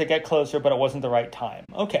to get closer, but it wasn't the right time.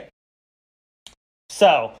 Okay.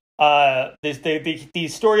 So the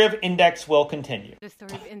story of Index will continue. The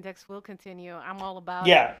story of Index will continue. I'm all about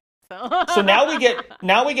it. So now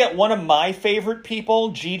we get one of my favorite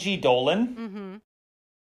people, Gigi Dolan.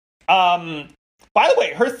 By the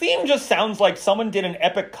way, her theme just sounds like someone did an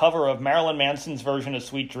epic cover of Marilyn Manson's version of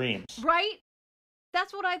Sweet Dreams. Right?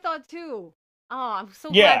 That's what I thought too. Oh, I'm so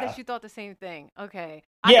glad that you thought the same thing. Okay.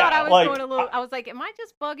 I thought I was going a little, I was like, am I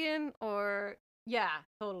just bugging or... Yeah,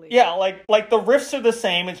 totally. Yeah, like the riffs are the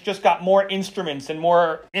same. It's just got more instruments and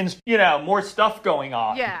more stuff going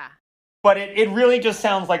on. Yeah. But it really just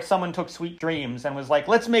sounds like someone took Sweet Dreams and was like,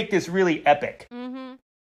 let's make this really epic.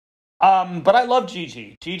 But I love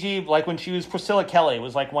Gigi. Gigi, like when she was Priscilla Kelly,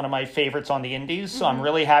 was like one of my favorites on the indies. So I'm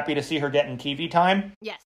really happy to see her getting TV time.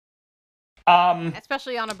 Yes.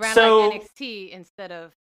 Especially on a brand like NXT instead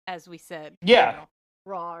of, as we said,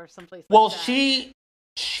 Raw or someplace like that.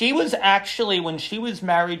 She was actually, when she was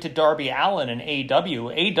married to Darby Allin in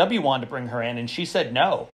AEW wanted to bring her in, and she said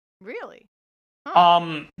no. Really?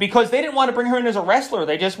 Huh. Because they didn't want to bring her in as a wrestler.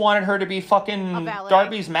 They just wanted her to be fucking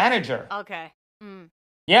Darby's manager. Okay.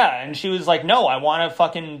 Yeah, and she was like, no, I want to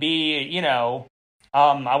fucking be, I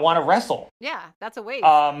want to wrestle. Yeah, that's a waste.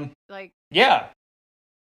 Yeah.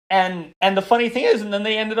 And the funny thing is, and then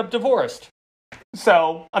they ended up divorced.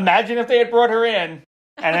 So imagine if they had brought her in.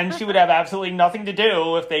 And then she would have absolutely nothing to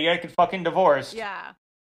do if they get fucking divorced. Yeah.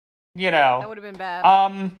 That would have been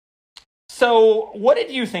bad. So what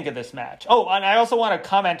did you think of this match? Oh, and I also want to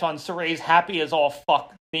comment on Saray's happy as all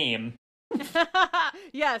fuck theme.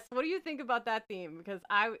 Yes. What do you think about that theme? Because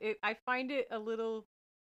I find it a little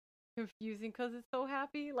confusing because it's so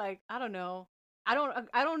happy. Like, I don't know. I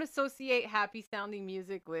don't associate happy sounding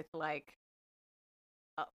music with like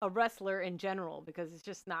a wrestler in general because it's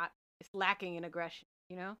just not, it's lacking in aggression.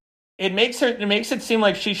 It makes it seem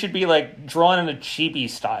like she should be like drawn in a chibi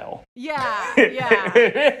style. Yeah.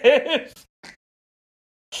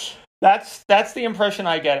 That's the impression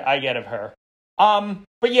I get of her.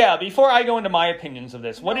 But yeah, before I go into my opinions of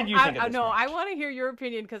this, what did you think of this? No, I want to hear your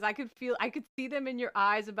opinion because I could see them in your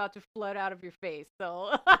eyes about to flood out of your face.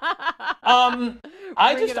 So I'm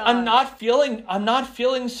not feeling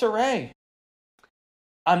Saray.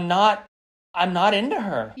 I'm not into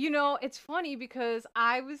her. It's funny because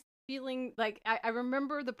I was feeling like I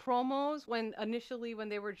remember the promos when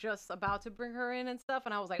they were just about to bring her in and stuff,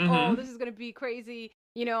 and I was like, oh, this is gonna be crazy,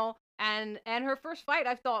 and her first fight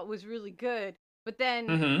I thought was really good, but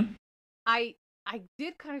then I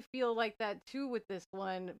did kind of feel like that too with this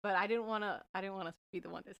one, but I didn't want to be the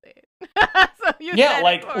one to say it. So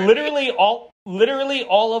literally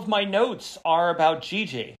all of my notes are about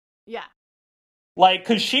Gigi. Yeah. Like,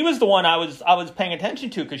 because she was the one I was paying attention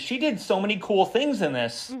to, because she did so many cool things in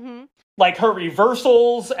this. Like, her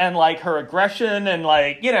reversals, and, like, her aggression, and,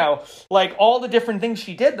 like, like, all the different things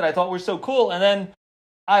she did that I thought were so cool. And then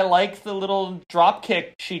I liked the little drop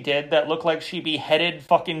kick she did that looked like she beheaded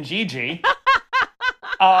fucking Gigi.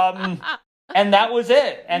 And that was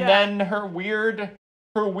it. And then her weird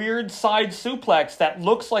side suplex that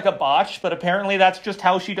looks like a botch, but apparently that's just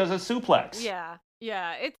how she does a suplex.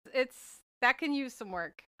 Yeah. It's that can use some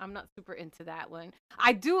work. I'm not super into that one.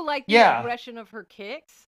 I do like the aggression of her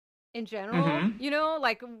kicks in general.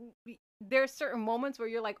 Like there's certain moments where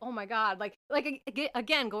you're like, oh my God. Like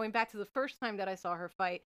again, going back to the first time that I saw her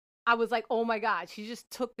fight, I was like, oh my God, she just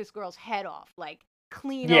took this girl's head off, like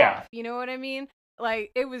clean off. You know what I mean?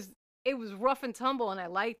 Like it was rough and tumble, and I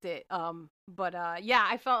liked it.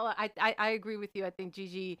 I felt I agree with you. I think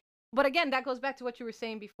Gigi, but again, that goes back to what you were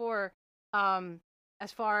saying before.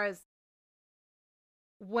 As far as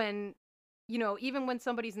when, even when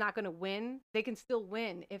somebody's not going to win, they can still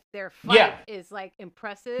win if their fight is like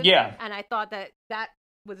impressive. Yeah. And I thought that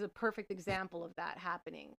was a perfect example of that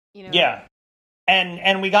happening, Yeah.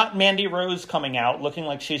 And we got Mandy Rose coming out looking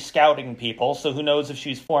like she's scouting people. So who knows if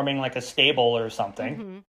she's forming like a stable or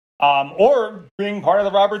something. Or being part of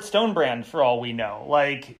the Robert Stone brand for all we know.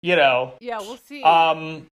 Like, Yeah, we'll see.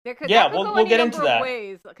 We'll get into that.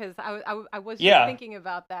 Because I was just thinking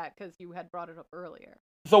about that because you had brought it up earlier.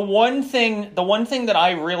 The one thing that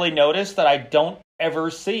I really noticed that I don't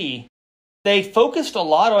ever see, they focused a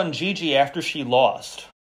lot on Gigi after she lost.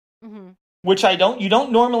 Which you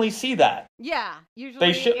don't normally see that. Yeah,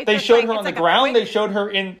 usually they showed her on the ground. They showed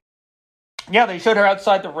her they showed her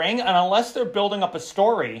outside the ring, and unless they're building up a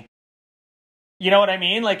story, you know what I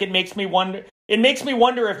mean? Like, it makes me wonder it makes me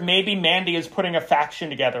wonder if maybe Mandy is putting a faction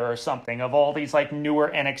together or something of all these like newer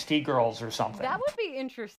NXT girls or something. That would be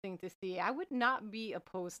interesting to see. I would not be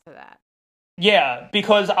opposed to that. Yeah,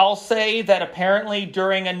 because I'll say that apparently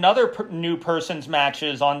during another new person's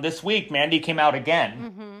matches on this week, Mandy came out again.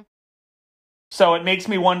 Mm-hmm. So it makes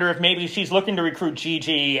me wonder if maybe she's looking to recruit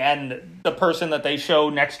Gigi and the person that they show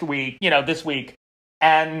next week, this week,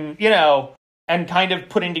 and, and kind of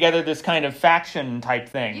putting together this kind of faction type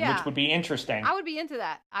thing, which would be interesting. I would be into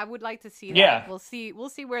that. I would like to see that. Yeah. We'll see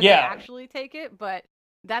where they actually take it, but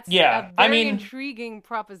that's a very intriguing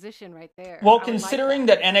proposition right there. Well, considering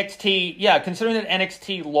that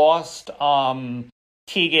NXT lost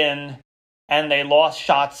Tegan and they lost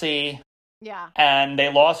Shotzi. Yeah. And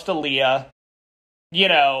they lost Aaliyah.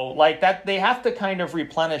 Like that, they have to kind of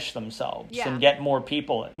replenish themselves and get more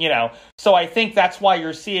people in, So I think that's why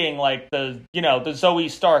you're seeing like the Zoe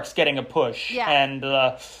Starks getting a push and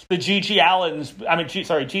the Gigi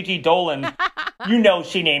Dolan,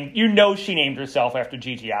 she named herself after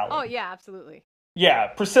Gigi Allen. Oh yeah, absolutely. Yeah.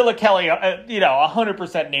 Priscilla Kelly,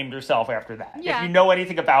 100% named herself after that. Yeah. If you know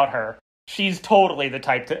anything about her, she's totally the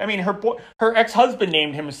type to, her ex-husband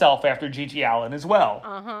named himself after Gigi Allen as well.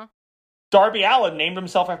 Uh-huh. Darby Allin named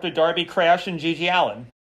himself after Darby Crash and Gigi Allen.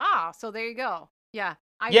 Ah, so there you go. Yeah,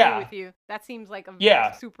 I agree with you. That seems like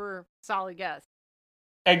a super solid guess.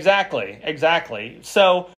 Exactly.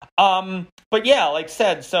 So, but yeah, like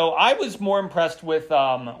said, so I was more impressed with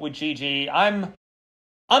Gigi. I'm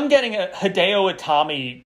getting a Hideo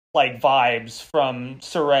Itami like vibes from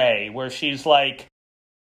Saray, where she's like,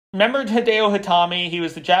 remember Hideo Itami? He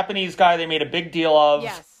was the Japanese guy they made a big deal of.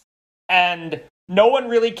 Yes. And no one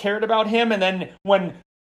really cared about him, and then when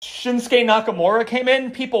Shinsuke Nakamura came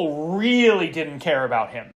in, people really didn't care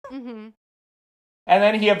about him. Mm-hmm. And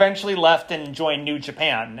then he eventually left and joined New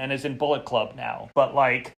Japan and is in Bullet Club now. But,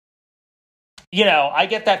 like, I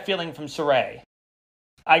get that feeling from Saray.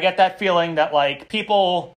 I get that feeling that, like,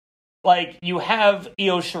 people, like, you have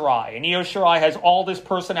Io Shirai, and Io Shirai has all this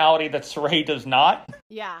personality that Saray does not.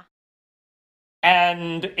 Yeah.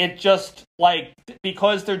 And it just, like,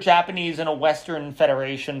 because they're Japanese in a Western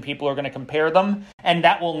federation, people are going to compare them, and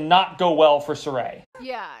that will not go well for Saray.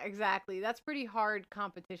 Yeah, exactly. That's pretty hard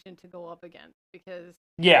competition to go up against, because,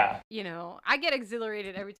 I get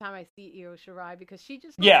exhilarated every time I see Io Shirai, because she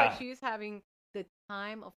just looks like she's having the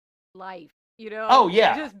time of life, Oh,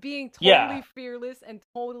 yeah. Just being totally fearless and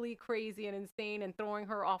totally crazy and insane and throwing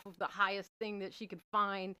her off of the highest thing that she could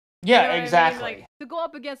find. Yeah, exactly. Like, to go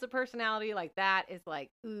up against a personality like that is like,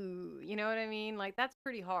 ooh, you know what I mean? Like, that's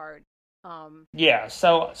pretty hard. Yeah,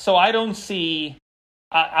 so I don't see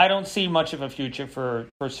much of a future for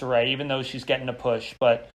Saray, even though she's getting a push.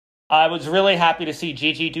 But I was really happy to see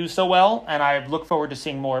Gigi do so well, and I look forward to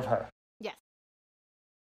seeing more of her. Yes.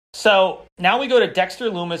 So now we go to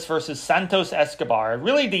Dexter Lumis versus Santos Escobar.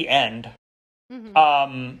 Really the end.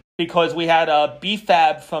 Mm-hmm. Because we had a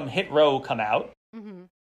B-Fab from Hit Row come out. Mm-hmm.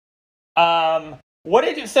 What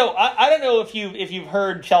did you? So I don't know if you've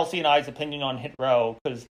heard Chelsea and I's opinion on Hit Row,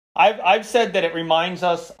 because I've said that it reminds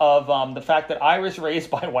us of the fact that I was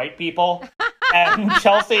raised by white people, and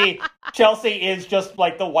Chelsea is just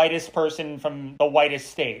like the whitest person from the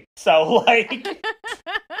whitest state. So like,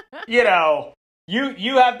 you have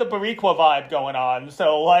the Boricua vibe going on.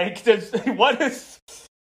 So like,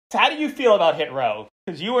 how do you feel about Hit Row?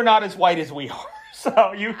 Because you are not as white as we are.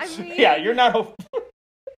 So you're not.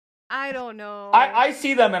 I don't know. I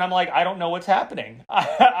see them and I'm like, I don't know what's happening.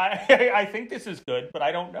 I think this is good, but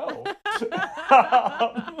I don't know.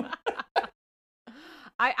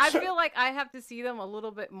 I feel like I have to see them a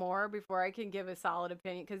little bit more before I can give a solid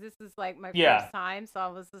opinion, because this is like my first time, so I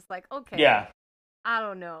was just like, okay. Yeah. I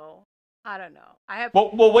don't know.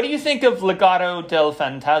 Well, what do you think of Legado del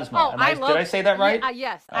Fantasma? Did I say that right?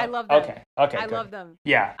 Yes, I love them. Okay, I good. love them.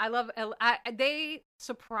 Yeah. They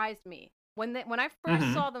surprised me. When I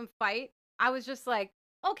first saw them fight, I was just like,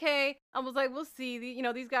 okay. I was like, we'll see.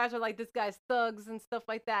 These guys are like, this guy's thugs and stuff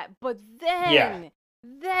like that. But then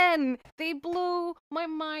they blew my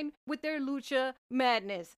mind with their lucha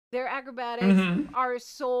madness. Their acrobatics are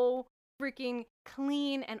so freaking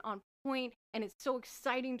clean and on point, and it's so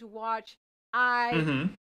exciting to watch. I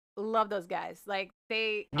love those guys. Like,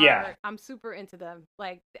 they are. I'm super into them.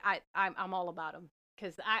 Like, I'm all about them.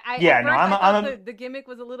 Because I thought the gimmick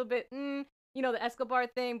was a little bit, the Escobar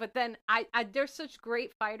thing, but then they're such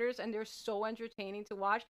great fighters and they're so entertaining to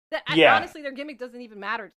watch that honestly their gimmick doesn't even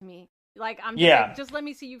matter to me. Like, I'm just like, just let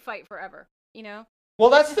me see you fight forever, Well,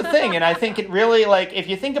 that's the thing, and I think it really, like, if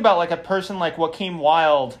you think about like a person like Joaquin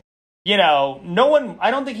Wilde, I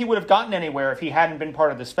don't think he would have gotten anywhere if he hadn't been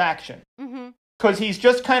part of this faction. Because he's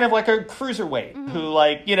just kind of like a cruiserweight who,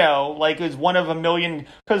 like, you know, like is one of a million.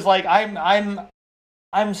 Because, like,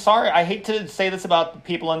 I'm sorry, I hate to say this about the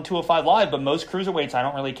people on 205 Live, but most cruiserweights I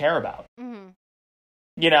don't really care about.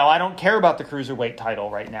 You know, I don't care about the cruiserweight title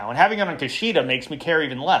right now, and having it on Kushida makes me care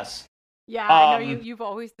even less. Yeah, I know you've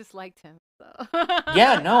always disliked him. So.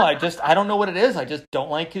 Yeah, no, I don't know what it is. I just don't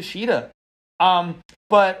like Kushida.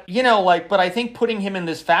 But you know, like, but I think putting him in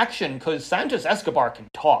this faction because Santos Escobar can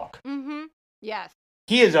talk. Yes.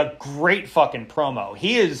 He is a great fucking promo.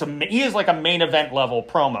 He is like a main event level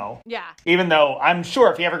promo. Yeah. Even though I'm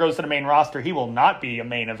sure if he ever goes to the main roster, he will not be a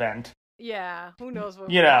main event. Yeah. Who knows what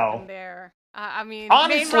will happen there? I mean,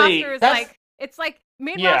 honestly, main roster is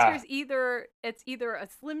main roster is either a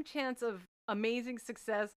slim chance of amazing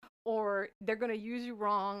success or they're gonna use you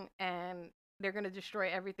wrong and they're gonna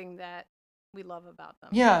destroy everything that we love about them.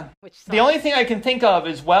 Yeah. The only thing I can think of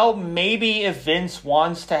is, well, maybe if Vince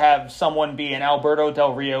wants to have someone be an Alberto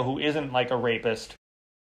Del Rio who isn't like a rapist,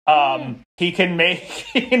 he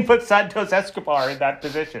can put Santos Escobar in that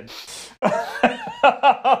position.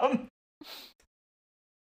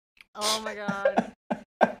 Oh my god.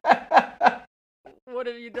 What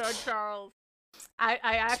have you done, Charles? I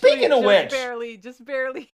actually Speaking of which, just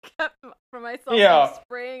barely kept for myself from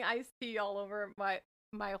spraying iced tea all over my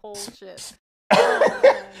whole shit.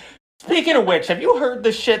 Speaking of which, have you heard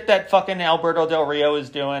the shit that fucking Alberto Del Rio is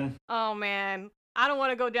doing? Oh man, I don't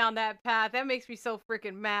want to go down that path. That makes me so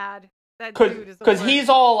freaking mad. That dude is because he's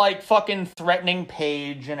all like fucking threatening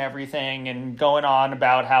Paige and everything and going on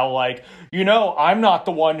about how, like, you know, I'm not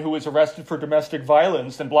the one who was arrested for domestic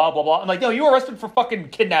violence and blah blah blah. I'm like, no, you were arrested for fucking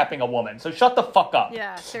kidnapping a woman, so shut the fuck up.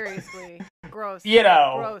 Yeah, seriously. Gross. You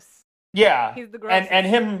know. Gross. Yeah. He's the grossest. And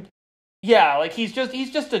him, yeah, like he's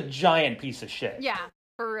just a giant piece of shit. Yeah,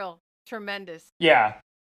 for real. Tremendous. Yeah.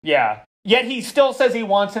 Yeah. Yet he still says he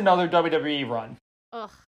wants another WWE run.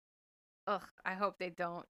 Ugh. I hope they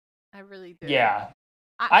don't. I really do. Yeah.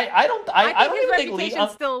 I don't think his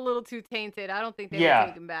reputation's still a little too tainted. I don't think they would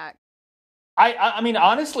take him back. I mean,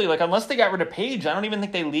 honestly, like, unless they got rid of Paige, I don't even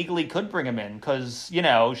think they legally could bring him in, because, you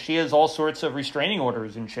know, she has all sorts of restraining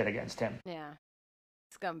orders and shit against him. Yeah.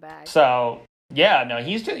 Scumbag. So, yeah, no,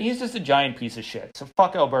 he's just a giant piece of shit. So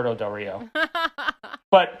fuck Alberto Del Rio.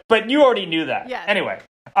 But you already knew that. Yeah. Anyway.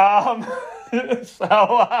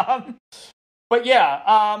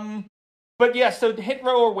 But yeah, so Hit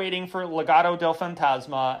Row are waiting for Legado del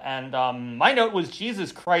Fantasma, and my note was,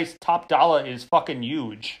 Jesus Christ, Top Dollar is fucking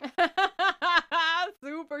huge.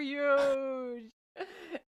 Super huge.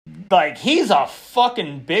 Like, he's a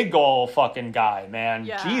fucking big ol' fucking guy, man.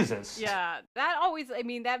 Yeah, Jesus. Yeah, that always, I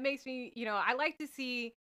mean, that makes me, you know, I like to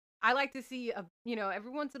see, you know,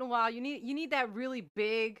 every once in a while, you need that really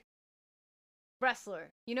big wrestler.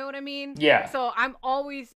 You know what I mean? Yeah. So I'm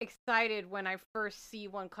always excited when I first see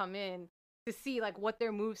one come in to see like what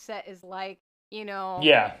their moveset is like, you know.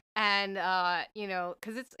 Yeah. And you know,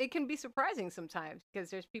 because it can be surprising sometimes because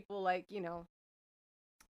there's people like, you know,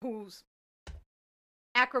 whose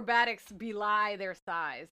acrobatics belie their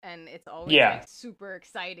size, and it's always like super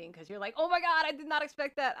exciting because you're like, oh my god, I did not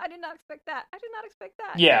expect that. I did not expect that. I did not expect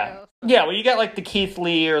that. Yeah. You know? Yeah, well, you got like the Keith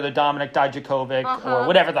Lee or the Dominic Dijakovic or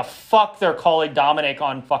whatever the fuck they're calling Dominic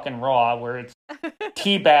on fucking Raw, where it's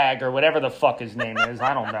Teabag or whatever the fuck his name is.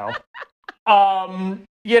 I don't know.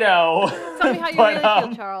 You know. Tell me how you really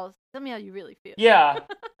feel, Charles. Tell me how you really feel. Yeah.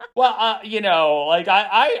 Well, you know, like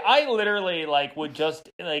I literally like would just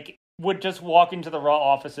walk into the Raw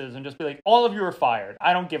offices and just be like, all of you are fired.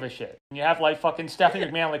 I don't give a shit. And you have like fucking Stephanie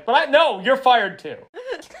McMahon like, but no, you're fired too.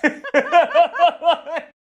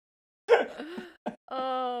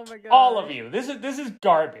 Oh my god. All of you. This is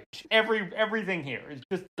garbage. Everything here is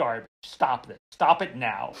just garbage. Stop this. Stop it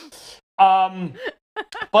now.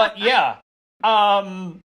 But yeah.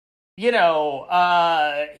 You know,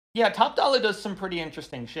 yeah, Top Dollar does some pretty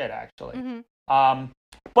interesting shit actually.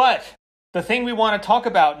 But the thing we want to talk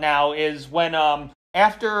about now is when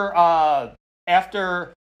after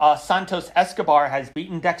Santos Escobar has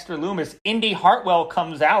beaten Dexter Lumis, Indy Hartwell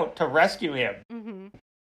comes out to rescue him.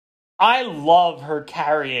 I love her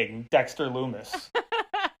carrying Dexter Lumis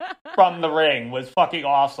from the ring. Was fucking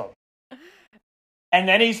awesome. And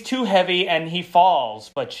then he's too heavy and he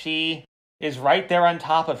falls, but she is right there on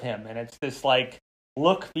top of him, and it's this like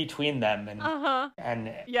look between them, and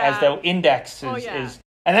as though Index is.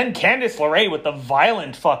 And then Candice LeRae with the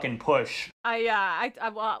violent fucking push. I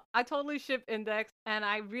totally ship Index, and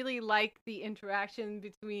I really like the interaction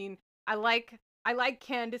between. I like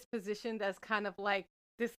Candice positioned as kind of like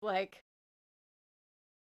this, like,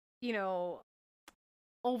 you know,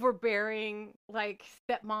 overbearing, like,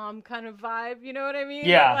 stepmom kind of vibe, you know what I mean?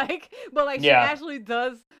 Yeah. But she actually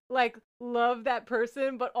does, like, love that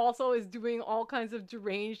person, but also is doing all kinds of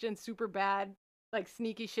deranged and super bad, like,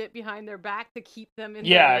 sneaky shit behind their back to keep them in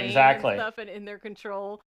their lane and stuff and in their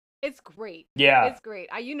control. It's great. Yeah. It's great.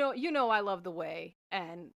 You know I love The Way,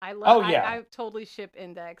 and I totally ship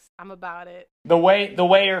Index. I'm about it. The Way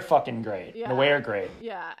are fucking great. Yeah. The Way are great.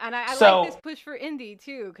 Yeah, and I like this push for Indy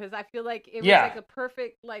too, because I feel like it was like a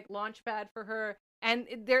perfect like launch pad for her, and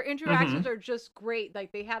their interactions are just great.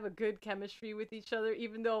 Like they have a good chemistry with each other,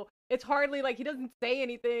 even though it's hardly like he doesn't say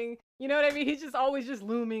anything. You know what I mean? He's just always just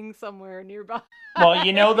looming somewhere nearby. Well,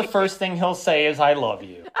 you know, the first thing he'll say is "I love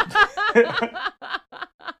you."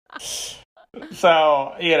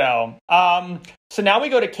 So, you know, so now we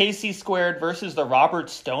go to Casey Squared versus the Robert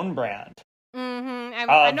Stone brand. Mm-hmm.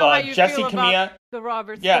 I know how you feel about the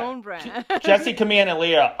Robert Stone brand. Jesse, Camilla, and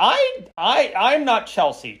Aaliyah. I'm not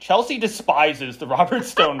Chelsea. Chelsea despises the Robert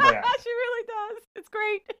Stone brand. She really does. It's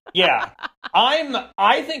great. Yeah.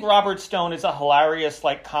 I think Robert Stone is a hilarious,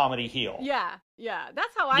 like, comedy heel. Yeah.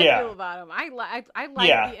 That's how I feel about him. I like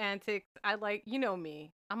the antics. I like, you know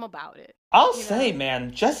me. I'm about it. I'll say,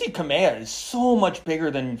 man, Jesse Camilla is so much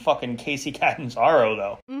bigger than fucking Casey Catanzaro,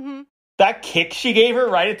 though. Mm-hmm. That kick she gave her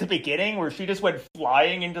right at the beginning where she just went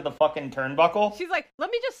flying into the fucking turnbuckle. She's like, let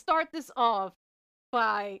me just start this off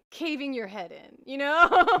by caving your head in, you know?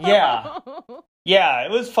 Yeah. Yeah,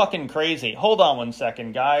 it was fucking crazy. Hold on one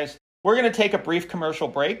second, guys. We're going to take a brief commercial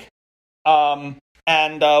break. And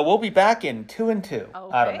we'll be back in 2 and 2.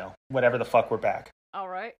 Okay. I don't know. Whatever the fuck, we're back. All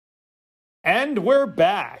right. And we're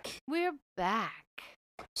back. We're back.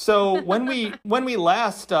 So when we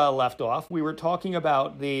last left off, we were talking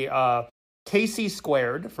about the Casey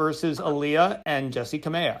Squared versus Aaliyah and Jesse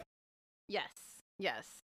Camilla. Yes.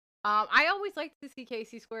 I always like to see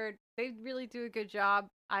Casey Squared. They really do a good job.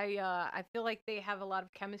 I feel like they have a lot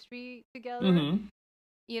of chemistry together. Mm-hmm.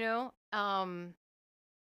 You know.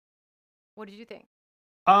 What did you think?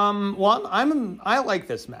 Well, I like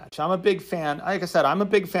this match. I'm a big fan. Like I said, I'm a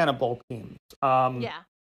big fan of both teams. Yeah.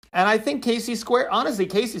 And I think Casey Squared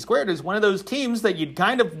is one of those teams that you'd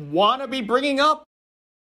kind of want to be bringing up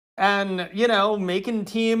and, you know, making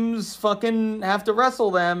teams fucking have to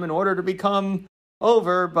wrestle them in order to become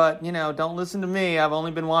over. But, you know, don't listen to me. I've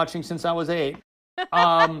only been watching since I was 8.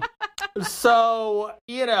 So,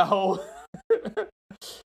 you know,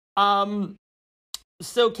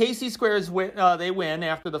 so Casey Squares they win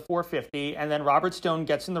after the 450, and then Robert Stone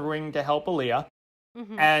gets in the ring to help Aaliyah,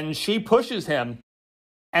 and she pushes him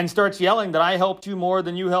and starts yelling that I helped you more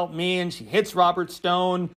than you helped me, and she hits Robert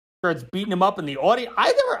Stone, starts beating him up in the audience. I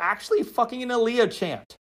never actually fucking an Aaliyah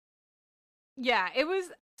chant. Yeah, it was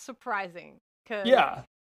surprising. Cause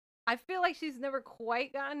I feel like she's never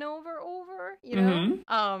quite gotten over, you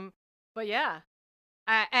know? But yeah.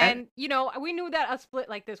 And, you know, we knew that a split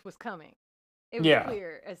like this was coming. It was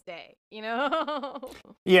clear as day, you know?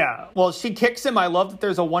 Yeah. Well, she kicks him. I love that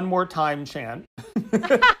there's a one more time chant.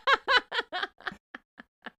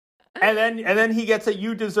 and then he gets a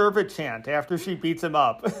you deserve it chant after she beats him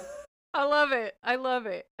up. I love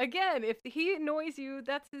it. Again, if he annoys you,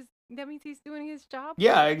 that means he's doing his job.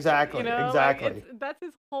 Yeah, exactly. You know? Exactly. Like, that's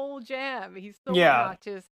his whole jam. He's so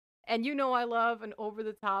obnoxious. And you know I love an over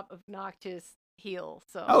the top obnoxious heel.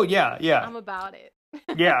 So I'm about it.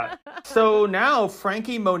 Yeah. So now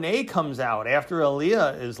Frankie Monet comes out after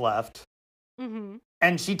Aaliyah is left. Mm-hmm.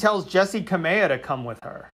 And she tells Jesse Camilla to come with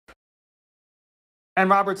her. And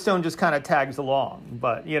Robert Stone just kind of tags along,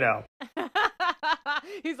 but you know.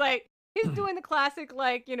 He's doing the classic,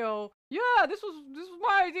 like, you know, yeah, this was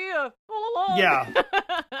my idea all along. Yeah.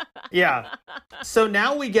 Yeah. So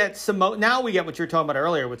now we get what you're talking about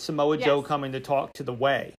earlier with Samoa Joe coming to talk to the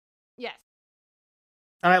Way. Yes.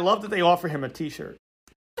 And I love that they offer him a t-shirt.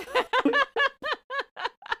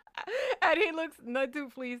 And he looks not too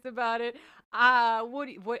pleased about it.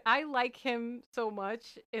 What I like him so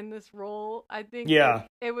much in this role. I think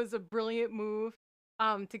it was a brilliant move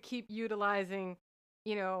to keep utilizing,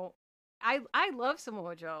 you know, I love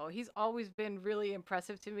Samoa Joe. He's always been really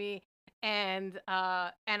impressive to me. And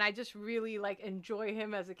I just really like enjoy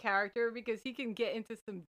him as a character because he can get into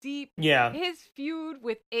some deep. Yeah. His feud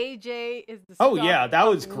with AJ is the that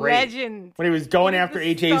was great. Legend. When he was going after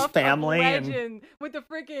AJ's family and with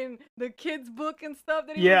the kids book and stuff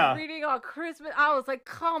that he was reading on Christmas. I was like,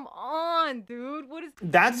 come on, dude. What is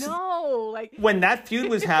when that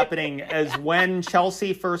feud was happening as when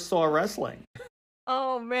Chelsea first saw wrestling.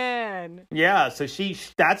 Oh man. Yeah, so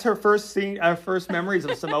that's her first memories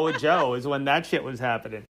of Samoa Joe is when that shit was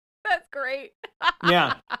happening. That's great.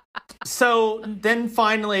 Yeah. So then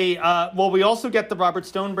finally, we also get the Robert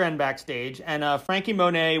Stone brand backstage, and Frankie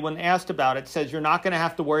Monet, when asked about it, says you're not going to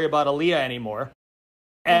have to worry about Aaliyah anymore.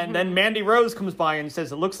 And then Mandy Rose comes by and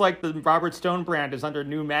says it looks like the Robert Stone brand is under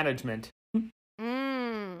new management.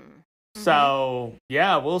 So,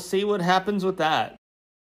 yeah, we'll see what happens with that.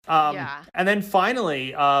 And then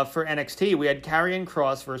finally, for NXT, we had Karrion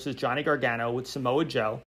Kross versus Johnny Gargano with Samoa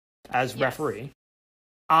Joe as referee.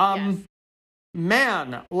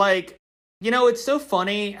 Man, like, it's so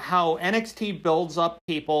funny how NXT builds up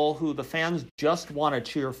people who the fans just want to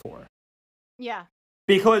cheer for. Yeah.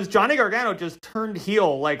 Because Johnny Gargano just turned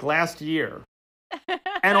heel, like, last year.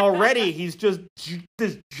 And already he's just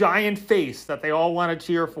this giant face that they all want to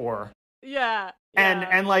cheer for. Yeah.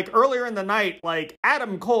 And like, earlier in the night, like,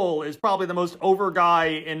 Adam Cole is probably the most over guy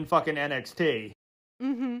in fucking NXT.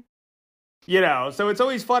 So it's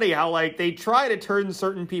always funny how, like, they try to turn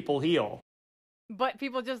certain people heel. But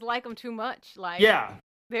people just like them too much. Like,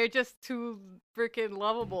 they're just too freaking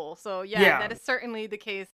lovable. So, that is certainly the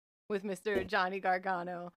case with Mr. Johnny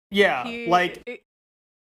Gargano. Yeah,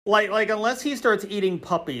 like unless he starts eating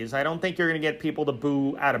puppies, I don't think you're going to get people to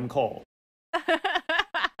boo Adam Cole.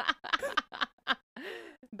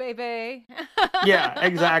 Baby. Yeah,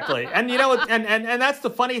 exactly. And and that's the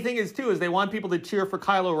funny thing is they want people to cheer for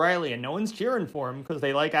Kyle O'Reilly, and no one's cheering for him because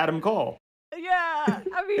they like Adam Cole. Yeah,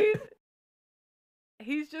 I mean,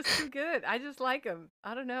 he's just too good. I just like him.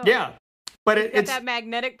 I don't know. Yeah, but it's that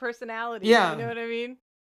magnetic personality. Yeah, you know what I mean.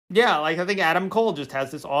 Yeah, like, I think Adam Cole just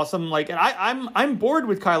has this awesome, like, and I'm bored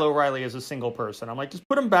with Kyle O'Reilly as a single person. I'm like, just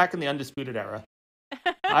put him back in the Undisputed Era.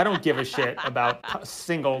 I don't give a shit about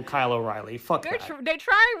single Kyle O'Reilly. Fuck that. They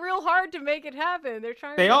try real hard to make it happen. They're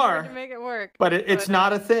trying hard to make it work. But it's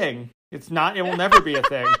not a thing. It's not, it will never be a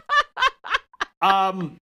thing.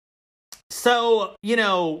 So,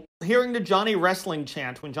 hearing the Johnny Wrestling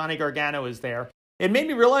chant when Johnny Gargano is there, it made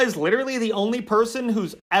me realize literally the only person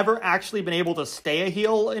who's ever actually been able to stay a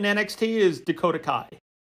heel in NXT is Dakota Kai.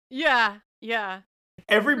 Yeah.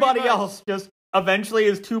 Everybody else just eventually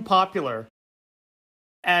is too popular.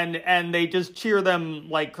 And they just cheer them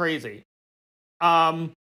like crazy.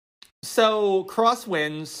 So Cross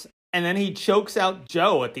wins, and then he chokes out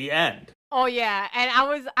Joe at the end. Oh yeah, and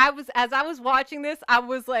as I was watching this, I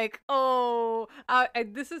was like,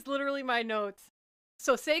 this is literally my notes.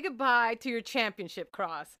 So say goodbye to your championship,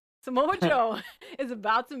 Cross. Samoa Joe is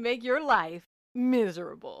about to make your life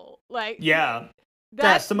miserable. Like, that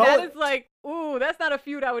is like, ooh, that's not a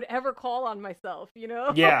feud I would ever call on myself,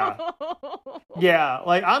 Yeah. Yeah,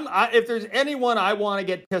 like, if there's anyone I want to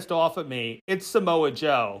get pissed off at me, it's Samoa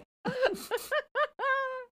Joe.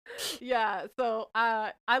 Yeah, so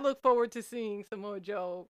I look forward to seeing Samoa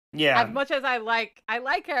Joe. Yeah. As much as I like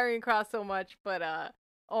Karrion Kross so much, but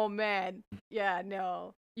oh man, yeah,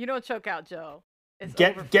 no, you don't choke out Joe. It's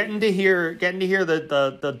getting to hear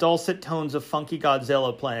the dulcet tones of Funky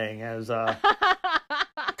Godzilla playing as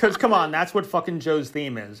because come on, that's what fucking Joe's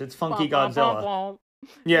theme is. It's Funky Godzilla.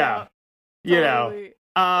 Yeah, totally.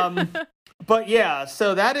 But yeah,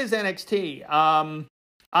 so that is NXT.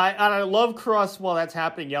 I love Cross while that's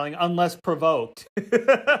happening, yelling "unless provoked."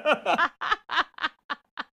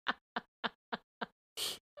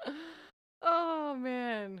 Oh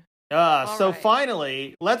man. So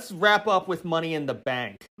finally, let's wrap up with Money in the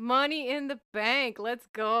Bank. Money in the Bank, let's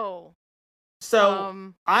go.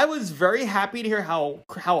 So I was very happy to hear how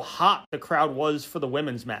hot the crowd was for the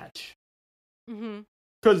women's match.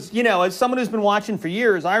 Because, as someone who's been watching for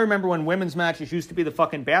years, I remember when women's matches used to be the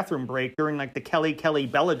fucking bathroom break during, like, the Kelly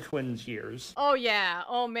Bella Twins years. Oh, yeah.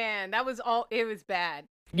 Oh, man. It was bad.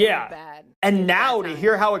 Yeah. It was bad. And now to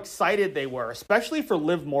hear how excited they were, especially for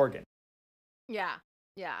Liv Morgan. Yeah.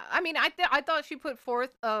 Yeah. I mean, I thought she put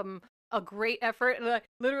forth a great effort.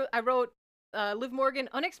 Literally, I wrote, Liv Morgan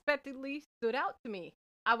unexpectedly stood out to me.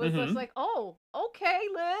 I was just like, oh, okay,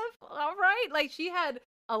 Liv. All right. Like, she had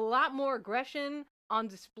a lot more aggression on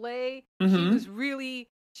display. She was really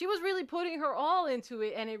putting her all into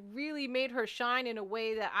it, and it really made her shine in a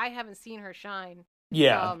way that I haven't seen her shine.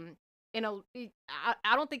 Yeah. I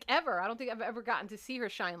don't think I've ever gotten to see her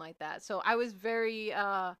shine like that. So I was very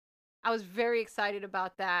excited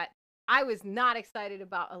about that. I was not excited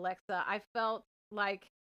about Alexa. I felt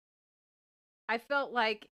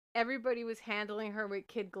like everybody was handling her with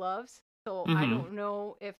kid gloves. So I don't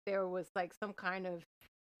know if there was like some kind of,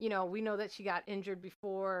 we know that she got injured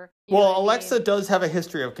before. Well, Alexa does have a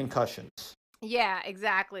history of concussions. Yeah,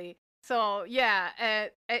 exactly. So yeah,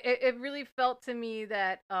 it really felt to me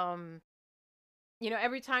that,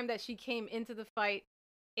 every time that she came into the fight,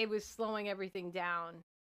 it was slowing everything down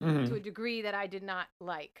to a degree that I did not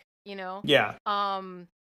like. you know? Yeah.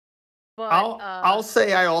 But I'll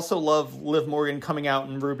say I also love Liv Morgan coming out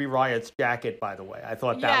in Ruby Riot's jacket, by the way. I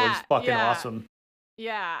thought that was fucking awesome.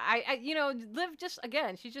 Yeah, I Liv just,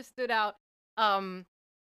 again, she just stood out.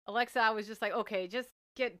 Alexa, I was just like, okay, just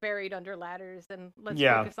get buried under ladders and let's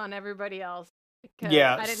focus on everybody else. Because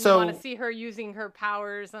I didn't want to see her using her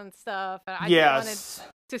powers and stuff. And I just wanted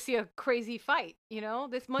to see a crazy fight,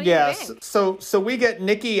 this Money in the Bank. So we get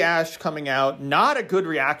Nikki Ash coming out. Not a good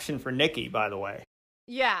reaction for Nikki, by the way.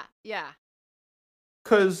 Yeah.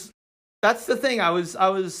 Because that's the thing. I was,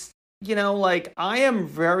 I am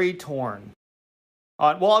very torn.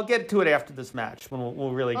 Well, I'll get to it after this match when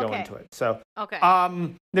we'll really go into it. So,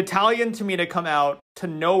 Natalya and Tamina come out to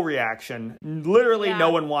no reaction. Literally, no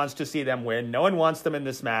one wants to see them win. No one wants them in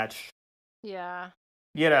this match. Yeah.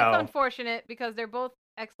 It's unfortunate because they're both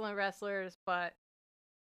excellent wrestlers, but,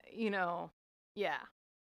 yeah.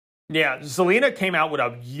 Yeah, Zelina came out with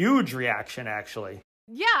a huge reaction, actually.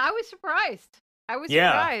 Yeah, I was surprised. I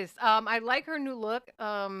like her new look.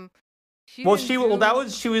 She was cosplaying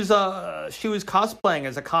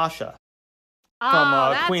as Akasha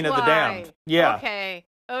from Queen of the Damned. Yeah.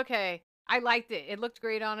 Okay. I liked it. It looked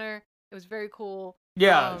great on her. It was very cool.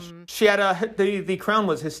 Yeah. She had the crown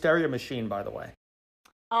was Hysteria Machine, by the way.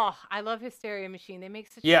 Oh, I love Hysteria Machine. They make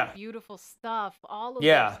such beautiful stuff. All of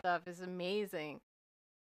that stuff is amazing.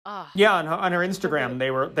 Yeah, on her Instagram, they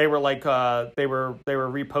were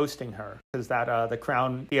reposting her because that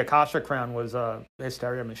the Akasha crown was a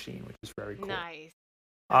Hysteria Machine, which is very cool. Nice,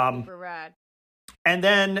 super rad. And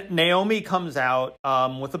then Naomi comes out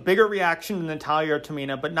with a bigger reaction than Natalya or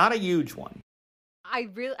Tamina, but not a huge one. I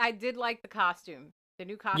did like the costume, the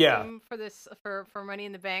new costume for Money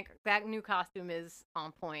in the Bank. That new costume is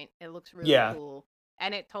on point. It looks really cool,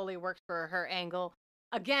 and it totally works for her angle.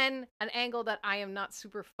 Again, an angle that I am not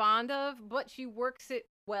super fond of, but she works it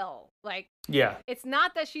well. It's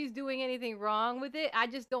not that she's doing anything wrong with it. I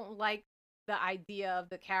just don't like the idea of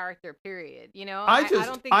the character, period. I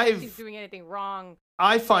don't think that she's doing anything wrong.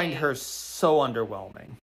 I find her so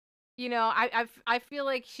underwhelming. I feel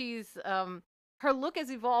like she's, her look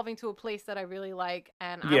is evolving to a place that I really like,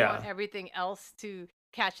 and I want everything else to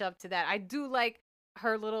catch up to that. I do like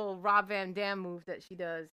her little Rob Van Dam move that she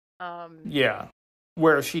does.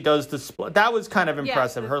 Where she does the split. That was kind of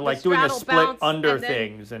impressive. Her doing a split under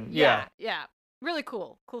things and really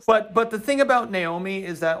cool stuff. But the thing about Naomi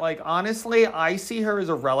is that honestly, I see her as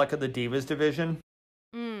a relic of the Divas division.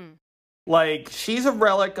 She's a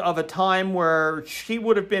relic of a time where she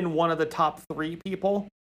would have been one of the top 3 people,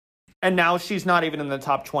 and now she's not even in the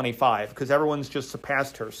top 25 because everyone's just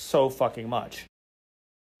surpassed her so fucking much.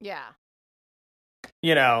 Yeah.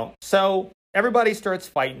 So everybody starts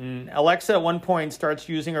fighting. Alexa at one point starts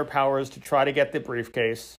using her powers to try to get the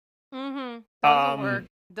briefcase. Doesn't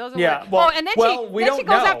work. Well, and then she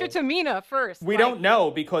goes after Tamina first. We don't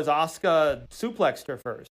know because Asuka suplexed her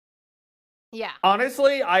first. Yeah.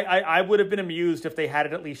 Honestly, I would have been amused if they had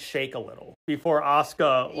it at least shake a little before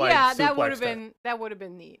Asuka that would have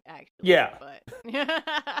been neat, actually. Yeah. But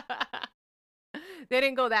they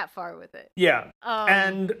didn't go that far with it. Yeah.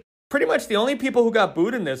 And pretty much the only people who got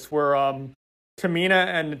booed in this were Tamina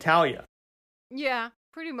and Natalya. Yeah,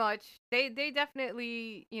 pretty much. They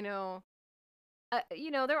definitely, they're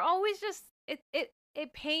always just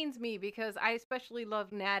it pains me because I especially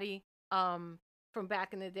love Natty from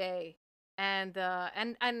back in the day. And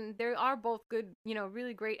they are both good,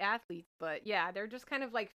 really great athletes, but they're just kind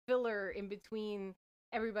of like filler in between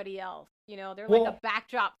everybody else. They're like a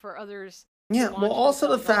backdrop for others. Yeah, well, also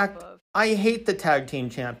the fact I hate the tag team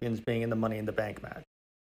champions being in the Money in the Bank match.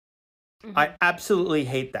 I absolutely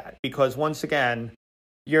hate that because once again,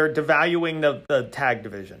 you're devaluing the tag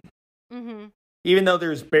division. Even though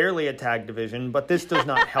there's barely a tag division, but this does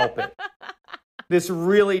not help it. This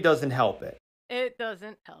really doesn't help it. It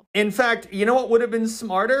doesn't help. In fact, you know what would have been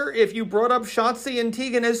smarter? If you brought up Shotzi and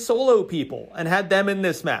Tegan as solo people and had them in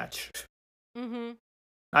this match.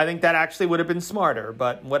 I think that actually would have been smarter,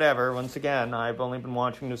 but whatever. Once again, I've only been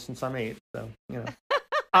watching this since I'm 8, so,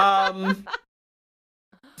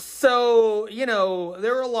 So,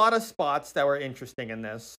 there were a lot of spots that were interesting in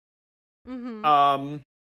this. I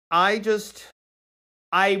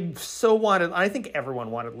think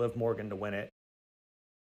everyone wanted Liv Morgan to win it.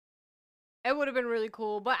 It would have been really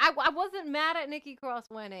cool, but I wasn't mad at Nikki Cross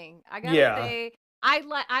winning. I gotta say,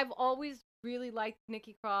 I've always really liked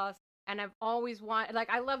Nikki Cross, and I've always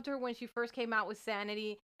I loved her when she first came out with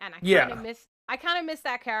Sanity, and I kind of miss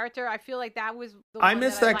that character. I feel like that was the one I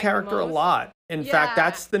miss that character a lot. In fact,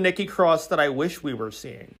 that's the Nikki Cross that I wish we were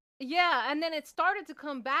seeing. Yeah, and then it started to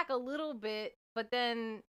come back a little bit, but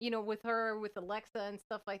then, with her, with Alexa and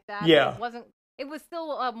stuff like that, Yeah. it was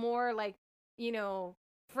still a more like, you know,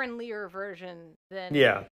 friendlier version than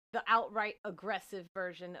Yeah. the outright aggressive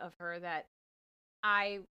version of her that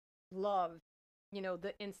I loved,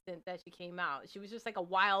 the instant that she came out. She was just like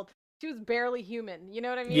she was barely human, you know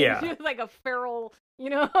what I mean? Yeah. She was like a feral,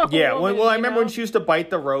 Yeah, woman, well, I remember when she used to bite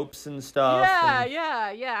the ropes and stuff. Yeah, and...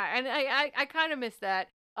 yeah. And I kind of miss that.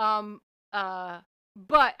 But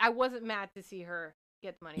I wasn't mad to see her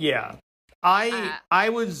get the money. Yeah. I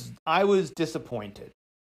was disappointed.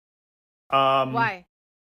 Why?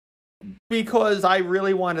 Because I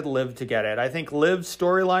really wanted Liv to get it. I think Liv,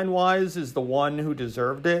 storyline wise, is the one who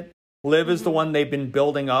deserved it. Liv is the one they've been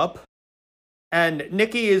building up. And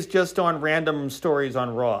Nikki is just on random stories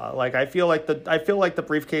on Raw. Like I feel like the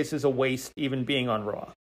briefcase is a waste even being on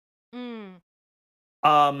Raw.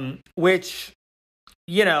 Which,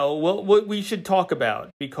 we should talk about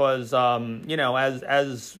because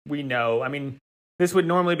as we know, I mean, this would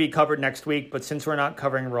normally be covered next week, but since we're not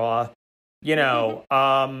covering Raw, we'll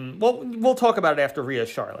talk about it after Rhea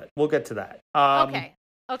Charlotte. We'll get to that.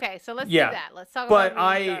 Okay, so let's do that. Let's talk about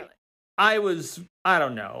Rhea Charlotte. I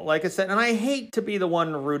don't know, like I said, and I hate to be the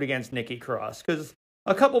one to root against Nikki Cross, because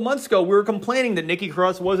a couple months ago we were complaining that Nikki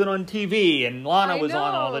Cross wasn't on TV and Lana was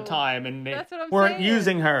on all the time and they weren't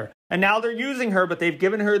using her. And now they're using her, but they've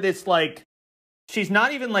given her this, like, she's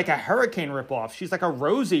not even like a Hurricane ripoff. She's like a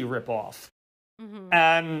Rosie ripoff.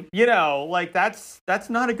 And, that's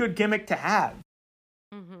not a good gimmick to have.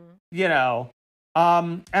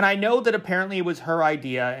 And I know that apparently it was her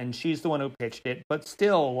idea and she's the one who pitched it, but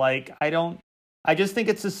still, like, I just think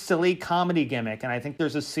it's a silly comedy gimmick, and I think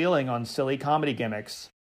there's a ceiling on silly comedy gimmicks.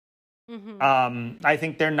 I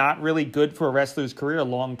think they're not really good for a wrestler's career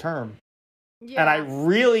long term. Yeah. And I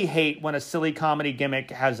really hate when a silly comedy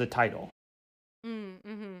gimmick has a title.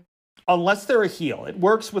 Unless they're a heel. It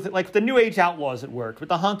works with, like, the New Age Outlaws, it worked. With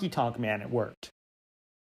the Honky Tonk Man, it worked.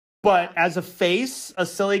 But as a face, a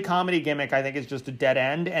silly comedy gimmick, I think, is just a dead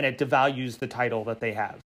end, and it devalues the title that they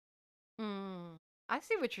have. I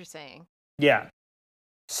see what you're saying. Yeah.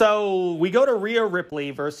 So we go to Rhea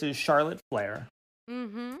Ripley versus Charlotte Flair.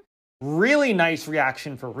 Really nice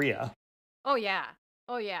reaction for Rhea. Oh, yeah.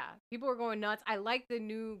 People were going nuts. I like the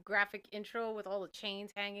new graphic intro with all the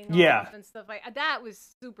chains hanging off and stuff like that. That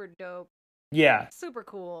was super dope. Yeah. Super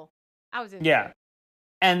cool. I was into it.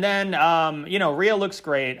 And then, Rhea looks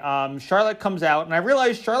great. Charlotte comes out, and I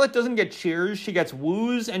realized Charlotte doesn't get cheers. She gets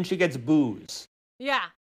woos and she gets boos. Yeah.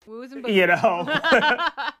 Woos and boos.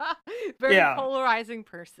 Very polarizing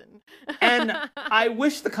person. And I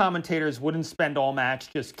wish the commentators wouldn't spend all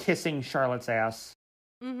match just kissing Charlotte's ass.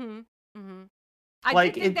 I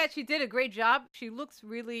did think that she did a great job. She looks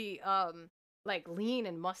really lean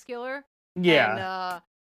and muscular. Yeah.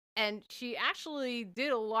 And she actually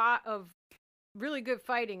did a lot of really good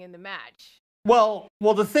fighting in the match. Well,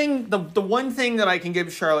 the one thing that I can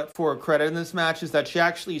give Charlotte for credit in this match is that she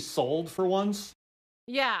actually sold for once.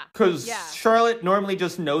 Yeah. Because Charlotte normally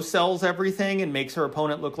just no-sells everything and makes her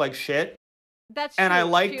opponent look like shit. That's true. And I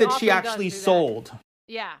like that she actually sold.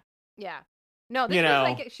 Yeah. No, this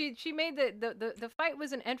was like she made the fight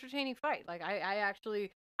was an entertaining fight. Like I had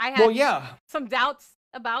some doubts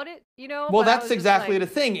about it, Well, that's exactly the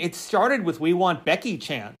thing. It started with "We Want Becky"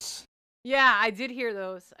 chants. Yeah, I did hear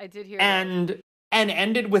those. And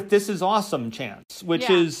ended with "This is awesome" chants, which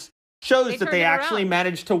shows that they actually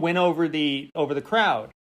managed to win over the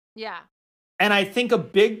crowd. Yeah. And I think a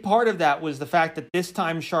big part of that was the fact that this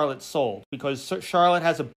time Charlotte sold, because Charlotte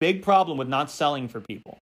has a big problem with not selling for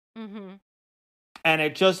people. And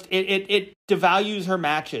it just it devalues her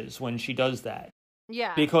matches when she does that.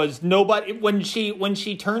 Yeah. Because nobody when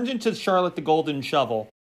she turns into Charlotte the Golden Shovel,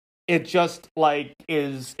 it just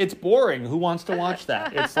it's boring. Who wants to watch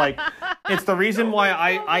that? It's like it's the reason why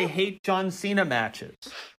I hate John Cena matches.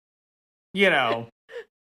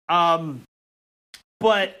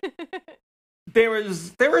 But there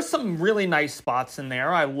were some really nice spots in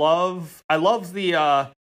there. I love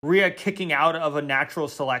the Rhea kicking out of a natural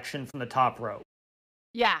selection from the top rope.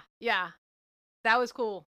 Yeah. That was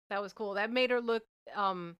cool. That made her look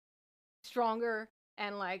stronger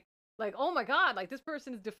and like oh my god, like this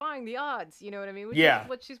person is defying the odds. You know what I mean? Which is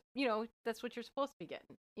what she's that's what you're supposed to be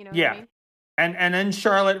getting. You know what I mean? And then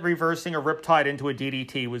Charlotte reversing a Riptide into a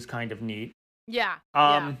DDT was kind of neat. Yeah.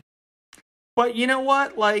 But you know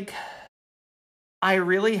what? Like, I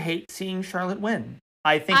really hate seeing Charlotte win.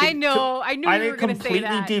 I knew you were going to say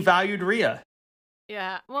that. Completely devalued Rhea.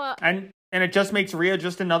 Yeah. Well. And it just makes Rhea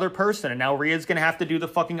just another person. And now Rhea's going to have to do the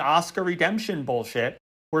fucking Oscar redemption bullshit.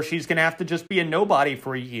 where she's going to have to just be a nobody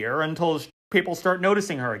for a year until people start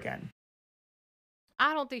noticing her again.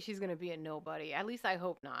 I don't think she's going to be a nobody. At least I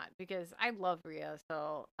hope not, because I love Rhea.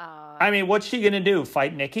 So, I mean, what's she going to do?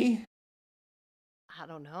 Fight Nikki? I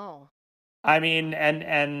don't know. I mean,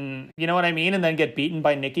 and you know what I mean? And then get beaten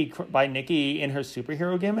by Nikki in her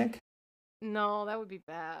superhero gimmick? No, that would be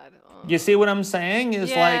bad. You see what I'm saying?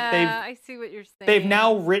 I see what you're saying. They've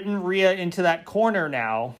now written Rhea into that corner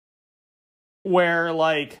now where,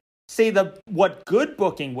 like, see, what good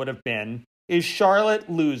booking would have been is Charlotte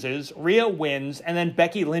loses, Rhea wins, and then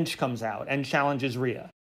Becky Lynch comes out and challenges Rhea.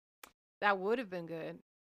 That would have been good.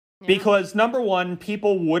 Yeah. Because, number one,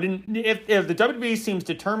 people wouldn't... If the WWE seems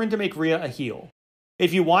determined to make Rhea a heel,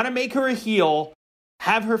 if you want to make her a heel,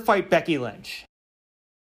 have her fight Becky Lynch.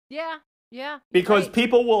 Yeah. Because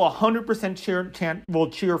people will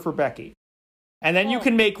 100% cheer for Becky. And then you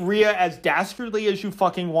can make Rhea as dastardly as you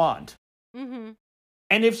fucking want. Mm-hmm.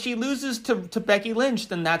 And if she loses to Becky Lynch,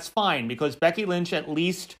 then that's fine, because Becky Lynch at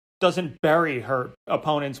least doesn't bury her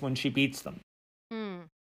opponents when she beats them. Mm.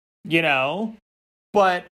 You know?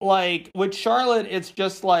 But, like, with Charlotte, it's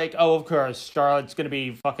just like, oh, of course, Charlotte's going to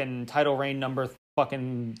be fucking title reign number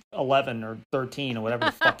fucking 11 or 13 or whatever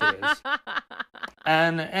the fuck it is.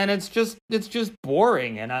 And it's just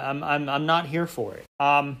boring, and I'm not here for it.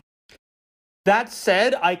 That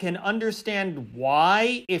said, I can understand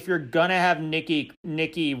why if you're gonna have Nikki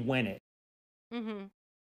win it. Mm-hmm.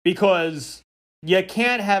 Because you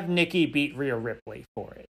can't have Nikki beat Rhea Ripley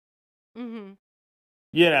for it. Mm-hmm.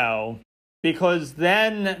 You know, because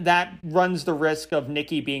then that runs the risk of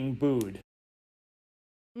Nikki being booed.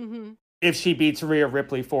 Mm-hmm. If she beats Rhea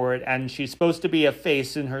Ripley for it, and she's supposed to be a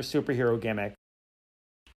face in her superhero gimmick.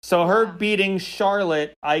 So her beating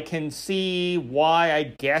Charlotte, I can see why I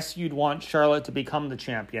guess you'd want Charlotte to become the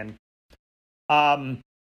champion. I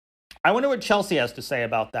wonder what Chelsea has to say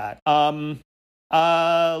about that. Well,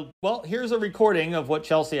 here's a recording of what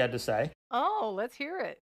Chelsea had to say. Oh, let's hear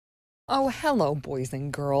it. Oh, hello, boys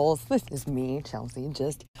and girls. This is me, Chelsea,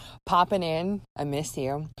 just popping in. I miss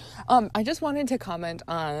you. I just wanted to comment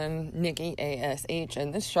on Nikki ASH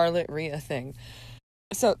and this Charlotte Rhea thing.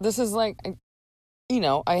 So this is like... You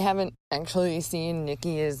know, I haven't actually seen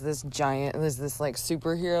Nikki as this like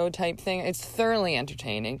superhero type thing. It's thoroughly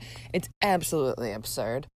entertaining. It's absolutely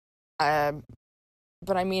absurd. But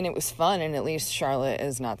I mean, it was fun, and at least Charlotte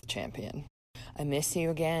is not the champion. I miss you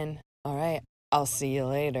again. All right, I'll see you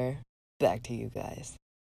later. Back to you guys.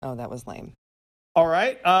 Oh, that was lame. All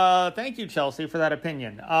right. Thank you, Chelsea, for that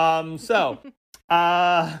opinion.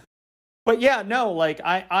 But yeah, no, like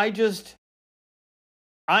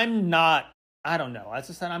I'm not. I don't know. As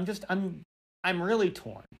I said, I'm really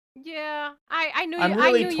torn. Yeah, I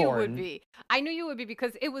knew you would be. I knew you would be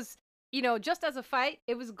because it was, you know, just as a fight,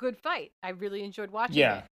 it was a good fight. I really enjoyed watching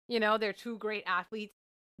it. You know, they're two great athletes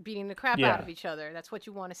beating the crap out of each other. That's what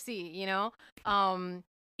you want to see, you know?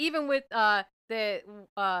 Even with I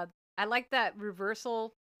like that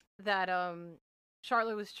reversal that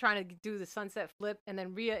Charlotte was trying to do the sunset flip, and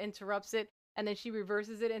then Rhea interrupts it, and then she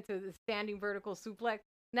reverses it into the standing vertical suplex.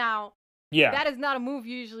 Now, that is not a move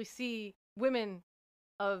you usually see women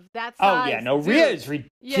of that size. Oh yeah, no, Rhea is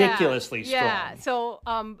ridiculously strong. Yeah. So,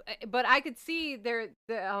 but I could see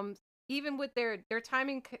even with their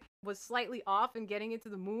timing was slightly off in getting into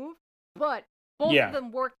the move, but both of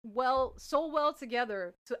them worked so well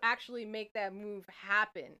together to actually make that move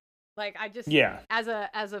happen. Like I just, as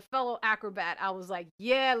a fellow acrobat, I was like,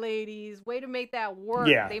 yeah, ladies, way to make that work.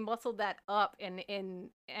 Yeah. They muscled that up, and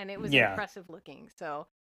it was impressive looking. So.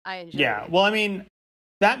 I enjoyed it. Well, I mean,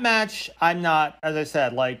 that match, I'm not, as I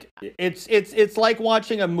said, like, it's like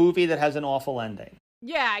watching a movie that has an awful ending.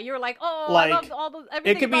 Yeah, you're like, oh, like, I love all the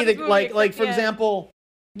everything. It could be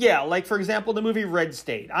for example, the movie Red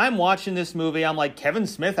State. I'm watching this movie, I'm like, Kevin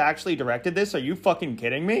Smith actually directed this? Are you fucking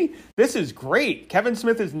kidding me? This is great. Kevin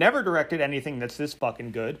Smith has never directed anything that's this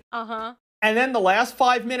fucking good. Uh-huh. And then the last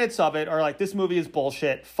 5 minutes of it are like, this movie is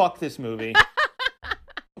bullshit. Fuck this movie.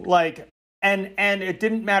 Like... And it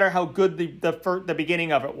didn't matter how good the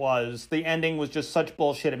beginning of it was. The ending was just such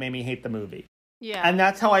bullshit. It made me hate the movie. Yeah. And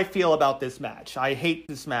that's how I feel about this match. I hate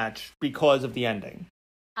this match because of the ending.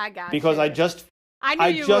 I got because you. I just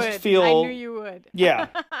feel. I knew you would. Yeah.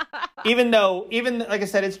 even like I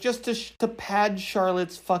said, it's just to pad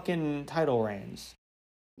Charlotte's fucking title reigns.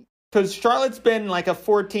 Because Charlotte's been like a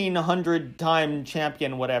 1,400 time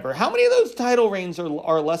champion, whatever. How many of those title reigns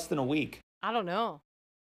are less than a week? I don't know.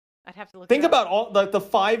 I'd have to look. Think about all the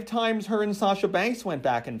 5 times her and Sasha Banks went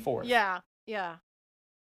back and forth. Yeah.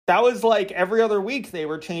 That was like every other week they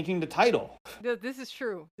were changing the title. This is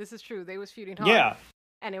true. They was feuding hard. Yeah.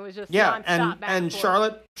 and it was just Yeah, nonstop back and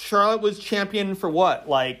forth. Charlotte was champion for what,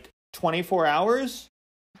 like 24 hours?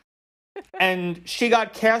 And she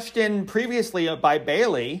got cashed in previously by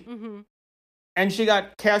Bailey, and she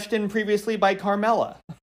got cashed in previously by Carmella.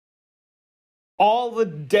 All the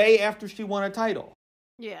day after she won a title.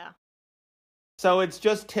 Yeah. So it's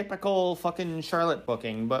just typical fucking Charlotte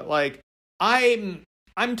booking. But, like, I'm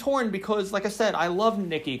torn because, like I said, I love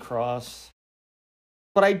Nikki Cross.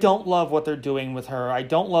 But I don't love what they're doing with her. I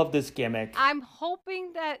don't love this gimmick. I'm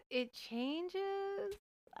hoping that it changes.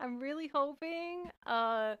 I'm really hoping.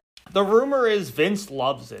 The rumor is Vince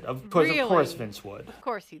loves it. Of course Vince would. Of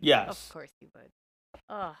course he would. Yes. Of course he would.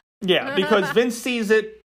 Ugh. Yeah, because Vince sees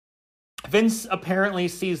it. Vince apparently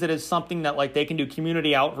sees it as something that, like, they can do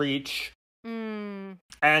community outreach.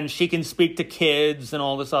 And she can speak to kids and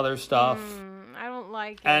all this other stuff. I don't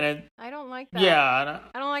like it. And I don't like that. Yeah.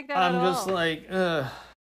 I don't like that I'm at just all. like, ugh.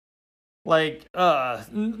 Like,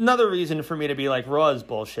 another reason for me to be like, Raw is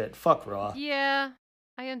bullshit. Fuck Raw. Yeah,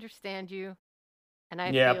 I understand you. And I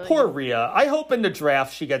Yeah, poor Rhea. I hope in the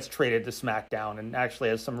draft she gets traded to SmackDown and actually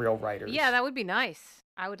has some real writers. Yeah, that would be nice.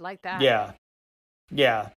 I would like that. Yeah.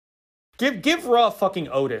 Yeah. Give Raw fucking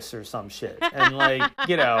Otis or some shit. And, like,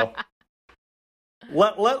 you know,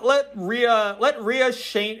 let Rhea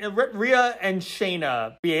and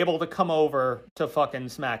Shayna be able to come over to fucking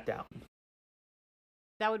SmackDown.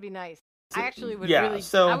 That would be nice. I actually would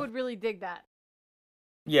I would really dig that.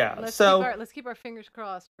 Yeah. Let's keep our fingers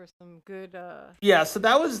crossed for some good Yeah, so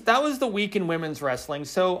that was the week in women's wrestling.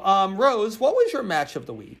 So, Rose, what was your match of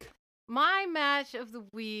the week? My match of the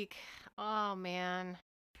week. Oh man.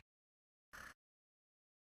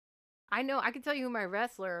 I know, I can tell you who my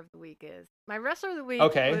wrestler of the week is. My wrestler of the week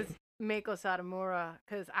was Meiko Satomura,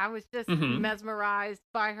 because I was just mesmerized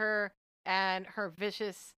by her and her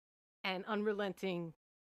vicious and unrelenting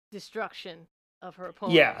destruction of her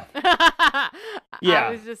opponent. Yeah. I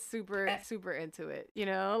was just super into it, you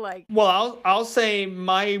know, like. Well, I'll say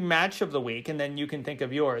my match of the week, and then you can think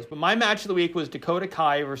of yours. But my match of the week was Dakota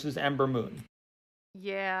Kai versus Ember Moon.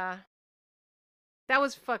 Yeah. That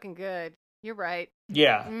was fucking good. You're right.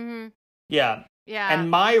 Yeah. Yeah. Yeah. And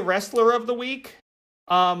my wrestler of the week,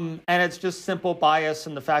 and it's just simple bias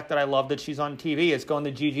and the fact that I love that she's on TV, it's going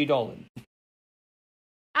to Gigi Dolan.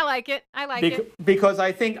 I like it. Because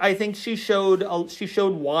I think she showed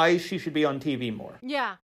why she should be on TV more.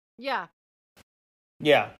 Yeah. Yeah.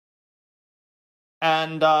 Yeah.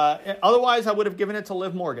 And otherwise I would have given it to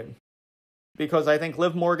Liv Morgan. Because I think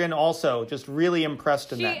Liv Morgan also just really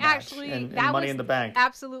impressed in that match in Money in the Bank.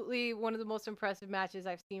 Absolutely one of the most impressive matches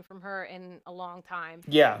I've seen from her in a long time.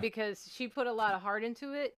 Yeah. Because she put a lot of heart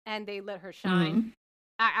into it, and they let her shine.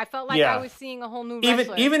 I felt like I was seeing a whole new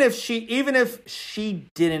wrestler. Even if she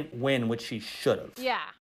didn't win, which she should have. Yeah.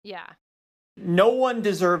 Yeah. No one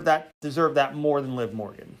deserved that more than Liv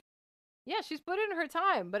Morgan. Yeah, she's put in her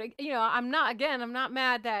time, but you know, I'm not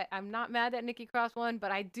mad that Nikki Cross won,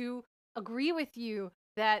 but I do agree with you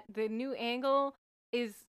that the new angle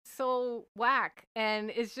is so whack,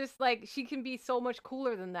 and it's just like she can be so much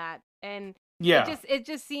cooler than that, and it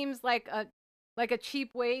just seems like a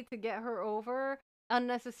cheap way to get her over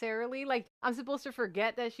unnecessarily. Like, I'm supposed to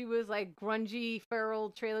forget that she was like grungy feral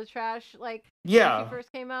trailer trash like when she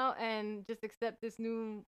first came out, and just accept this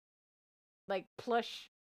new like plush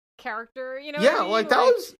character, you know? Yeah, what I mean?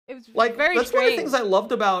 like it was like very that's strange. one of the things I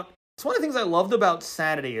loved about. It's one of the things I loved about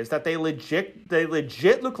Sanity is that they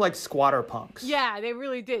legit look like squatter punks. Yeah, they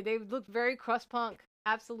really did. They looked very crust punk.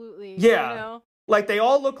 Absolutely. Yeah. You know? Like, they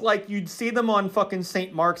all look like you'd see them on fucking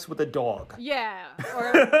St. Mark's with a dog. Yeah.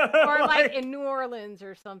 Or like in New Orleans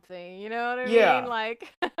or something. You know what I mean?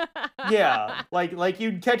 Like. Yeah. Like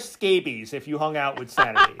you'd catch scabies if you hung out with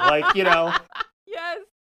Sanity. Like, you know. Yes.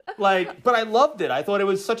 Like, but I loved it. I thought it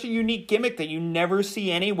was such a unique gimmick that you never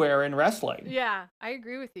see anywhere in wrestling. Yeah, I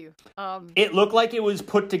agree with you. It looked like it was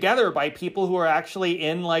put together by people who are actually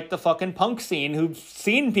in, like, the fucking punk scene who've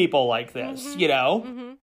seen people like this, you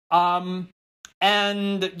know?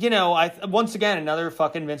 And, you know, once again, another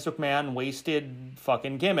fucking Vince McMahon wasted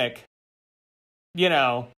fucking gimmick. You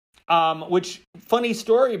know, which, funny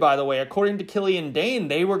story, by the way, according to Killian Dane,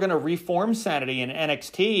 they were going to reform Sanity in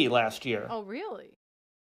NXT last year. Oh, really?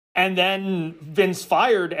 And then Vince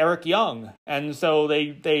fired Eric Young, and so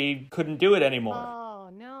they couldn't do it anymore. Oh,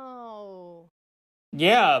 no.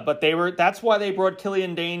 Yeah, but that's why they brought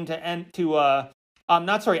Killian Dane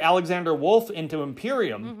Alexander Wolf into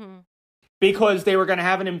Imperium. Because they were going to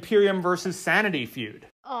have an Imperium versus Sanity feud.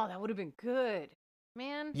 Oh, that would have been good.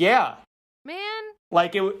 Man. Yeah. Man.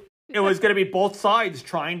 Like, it was going to be both sides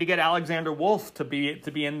trying to get Alexander Wolf to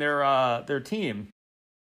be in their team.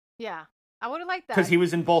 Yeah. I would have liked that. Because he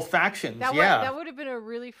was in both factions, That would have been a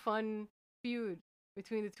really fun feud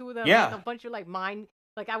between the two of them. Yeah. Like a bunch of, like, mind...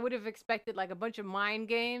 Like, I would have expected, like, a bunch of mind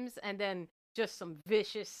games and then just some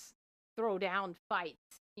vicious throwdown fights,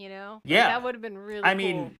 you know? Yeah. Like, that would have been really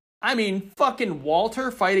cool. I mean, fucking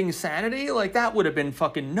Walter fighting Sanity? Like, that would have been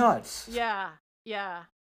fucking nuts. Yeah.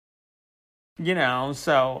 You know,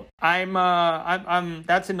 so I'm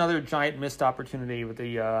that's another giant missed opportunity with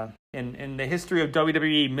the in the history of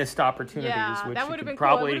WWE missed opportunities. Yeah, which that would have been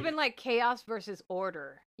probably... cool. It would have been like Chaos versus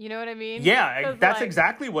Order. You know what I mean? Yeah, that's like...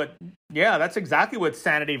 exactly what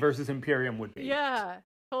Sanity versus Imperium would be. Yeah,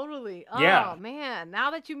 totally. Oh man,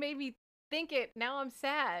 now that you made me think it, now I'm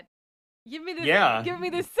sad. Give me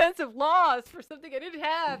this sense of loss for something I didn't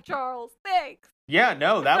have, Charles. Thanks. Yeah,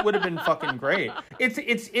 no, that would have been fucking great.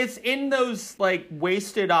 It's in those, like,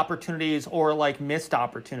 wasted opportunities or, like, missed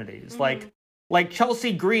opportunities. Mm-hmm. Like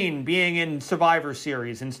Chelsea Green being in Survivor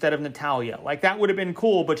Series instead of Natalya. Like, that would have been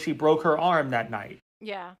cool, but she broke her arm that night.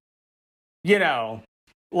 Yeah. You know,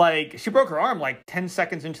 like, she broke her arm, like, 10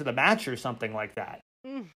 seconds into the match or something like that.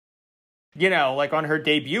 Mm. You know, like, on her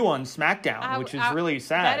debut on SmackDown, which is really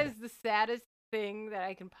sad. That is the saddest thing that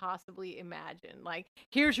I can possibly imagine. Like,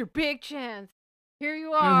 here's your big chance. Here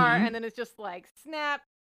you are. Mm-hmm. And then it's just like, snap,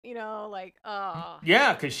 you know, like, oh.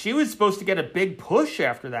 Yeah, because she was supposed to get a big push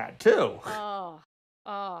after that, too. Oh.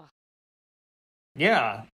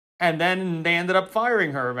 Yeah. And then they ended up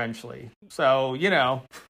firing her eventually. So, you know,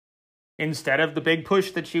 instead of the big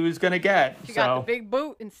push that she was going to get. She got the big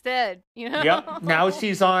boot instead, you know? Yep. Now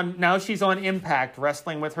she's on Impact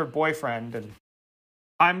wrestling with her boyfriend. And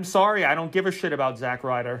I'm sorry, I don't give a shit about Zack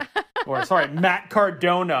Ryder. Or, sorry, Matt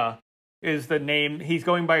Cardona is the name. He's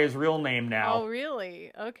going by his real name now. Oh,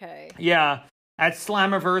 really? Okay. Yeah. At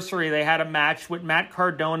Slammiversary, they had a match with Matt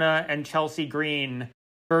Cardona and Chelsea Green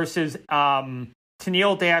versus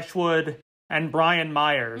Tennille Dashwood and Brian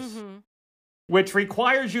Myers, which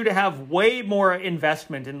requires you to have way more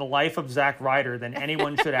investment in the life of Zack Ryder than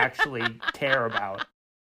anyone should actually care about.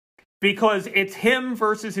 Because it's him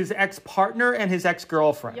versus his ex-partner and his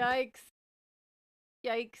ex-girlfriend. Yikes.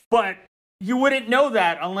 But you wouldn't know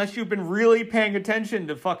that unless you've been really paying attention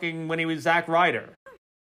to fucking when he was Zack Ryder.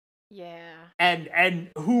 Yeah. And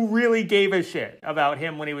who really gave a shit about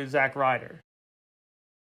him when he was Zack Ryder?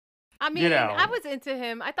 I mean, you know. I was into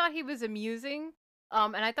him. I thought he was amusing.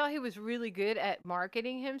 And I thought he was really good at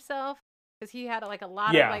marketing himself. Because he had like a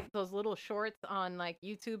lot of like those little shorts on like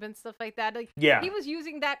YouTube and stuff like that. Like, he was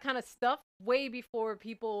using that kind of stuff way before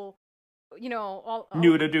people, you know,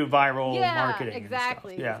 knew to do viral marketing.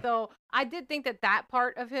 Exactly. And stuff. Yeah. So I did think that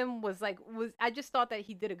part of him was I just thought that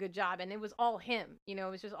he did a good job, and it was all him. You know,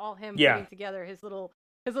 it was just all him putting together his little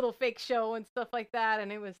fake show and stuff like that.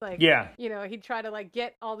 And it was like, you know, he'd try to like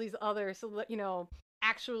get all these other, you know,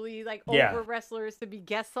 actually like over wrestlers to be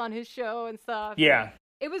guests on his show and stuff. Yeah. And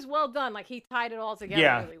it was well done. Like, he tied it all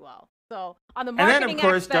together really well. So on the marketing and then, of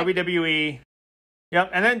course, aspect, WWE...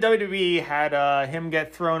 Yep, and then WWE had him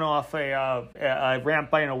get thrown off a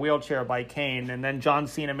ramp in a wheelchair by Kane, and then John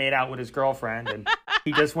Cena made out with his girlfriend, and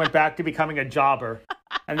he just went back to becoming a jobber,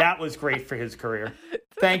 and that was great for his career.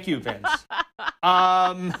 Thank you, Vince.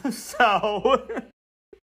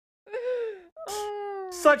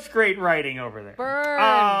 Such great writing over there.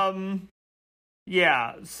 Burn.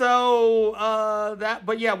 Yeah. So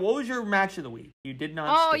but yeah, what was your match of the week? You did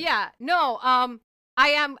not. Oh yeah, no. I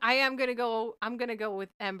am gonna go. I'm gonna go with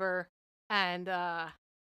Ember and oh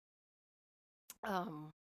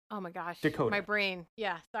my gosh, Dakota. My brain.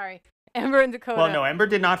 Yeah, sorry, Ember and Dakota. Well, no, Ember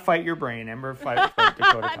did not fight your brain. Ember fight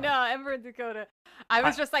Dakota. No, Ember and Dakota. I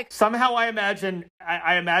was just like somehow I imagined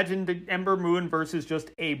Ember Moon versus just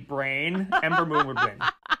a brain. Ember Moon would win.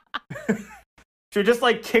 She would just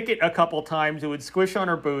like kick it a couple times. It would squish on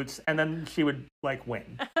her boots, and then she would like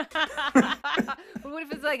win. What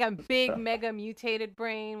if it's like a big, mega mutated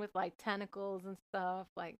brain with like tentacles and stuff?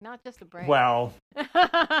 Like, not just a brain. Well,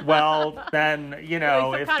 then, you know,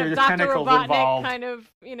 like if there's Dr. tentacles Robotnik involved, kind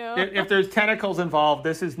of, you know, if there's tentacles involved,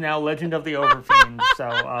 this is now Legend of the Overfiend. So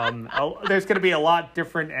there's going to be a lot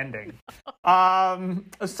different ending.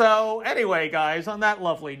 So anyway, guys, on that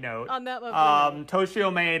lovely note,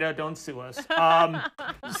 Toshio Maeda, don't sue us.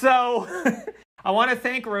 So I want to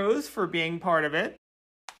thank Rose for being part of it.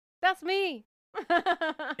 That's me.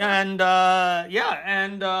 And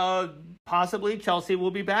possibly Chelsea will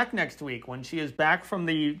be back next week when she is back from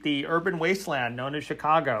the urban wasteland known as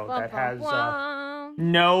Chicago that has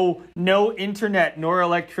no internet nor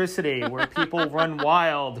electricity, where people run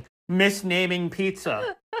wild misnaming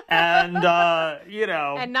pizza and you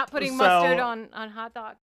know, and not putting mustard on hot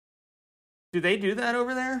dogs. Do they do that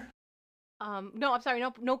over there? No, I'm sorry,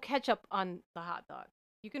 no ketchup on the hot dog.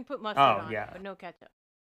 You can put mustard on it, but no ketchup.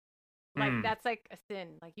 Like that's like a sin.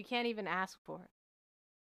 Like you can't even ask for it.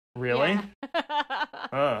 Really?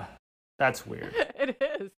 Yeah. That's weird. It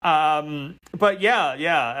is. But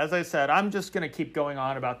yeah. As I said, I'm just gonna keep going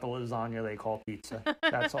on about the lasagna they call pizza.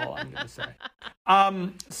 That's all I'm gonna say.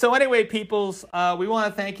 So anyway, peoples, we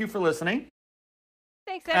want to thank you for listening.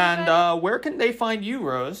 Thanks, everybody. And where can they find you,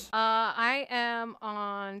 Rose? I am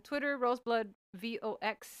on Twitter,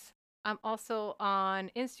 RosebloodVox. I'm also on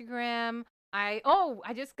Instagram. I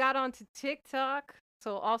just got onto TikTok,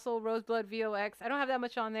 so also RosebloodVox. I don't have that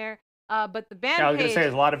much on there. But the band I was page... gonna say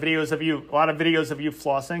there's a lot of videos of you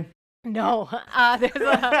flossing. No, there's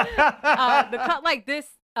the Cut Like This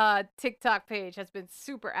TikTok page has been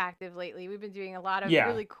super active lately. We've been doing a lot of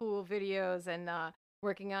really cool videos and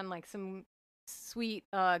working on like some sweet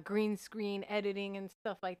green screen editing and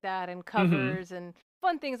stuff like that, and covers and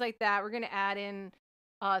fun things like that. We're gonna add in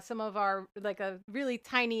some of our like a really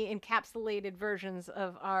tiny encapsulated versions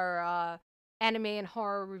of our anime and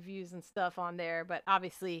horror reviews and stuff on there, but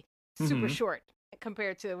obviously super short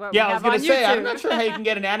compared to what we have on YouTube. I was gonna say, I'm not sure how you can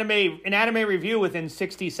get an anime review within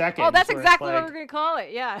 60 seconds. Oh, that's exactly what we're gonna call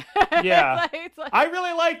it. Yeah. Yeah. it's like... I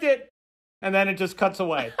really liked it, and then it just cuts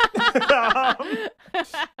away.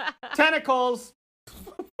 Tentacles.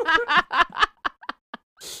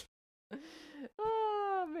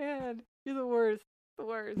 Oh man, you're the worst. The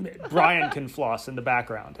worst. Brian can floss in the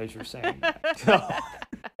background as you're saying that.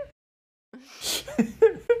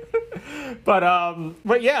 But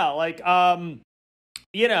yeah, like I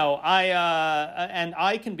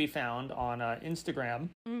can be found on Instagram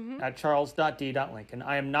at charles.d.lincoln.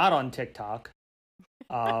 I am not on TikTok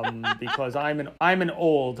because I'm an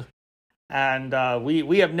old, and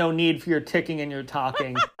we have no need for your ticking and your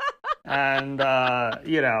talking, and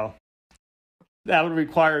that would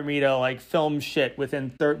require me to like film shit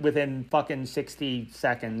within fucking 60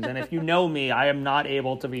 seconds. And if you know me, I am not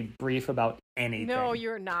able to be brief about anything. No,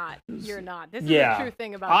 you're not. You're not. This is the true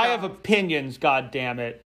thing about I have opinions,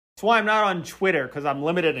 goddammit. That's why I'm not on Twitter, because I'm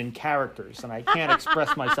limited in characters and I can't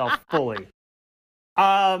express myself fully.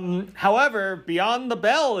 However, Beyond the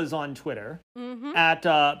Bell is on Twitter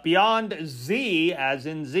at Beyond Z as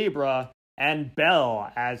in zebra and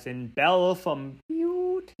Bell as in Belle from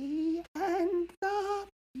Beauty and the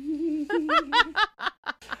Beast.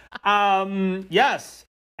 Yes.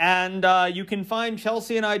 And you can find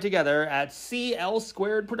Chelsea and I together at CL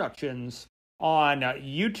Squared Productions on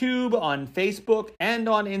YouTube, on Facebook, and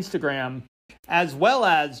on Instagram, as well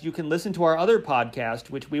as you can listen to our other podcast,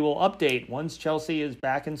 which we will update once Chelsea is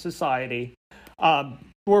back in society, where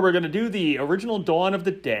we're going to do the original Dawn of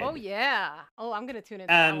the Dead. Oh, yeah. Oh, I'm going to tune in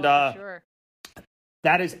to that one for sure.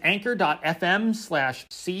 That is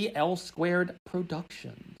anchor.fm/CL Squared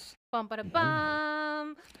Productions.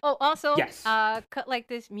 Bum-ba-da-bum. Oh, also,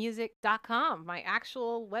 cutlikethismusic.com, my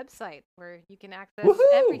actual website where you can access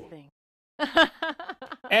everything.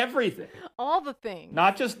 Everything. All the things.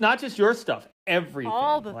 Not just your stuff. Everything.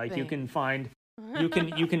 All the things. You can find. You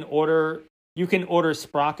can order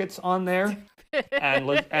sprockets on there, and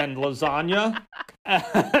lasagna.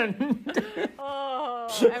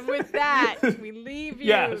 And with that, we leave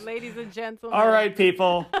you, ladies and gentlemen. All right,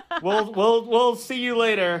 people. We'll see you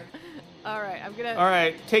later. All right, All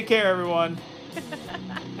right, take care, everyone.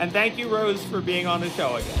 And thank you, Rose, for being on the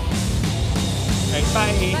show again. All right,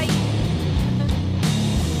 bye. Bye.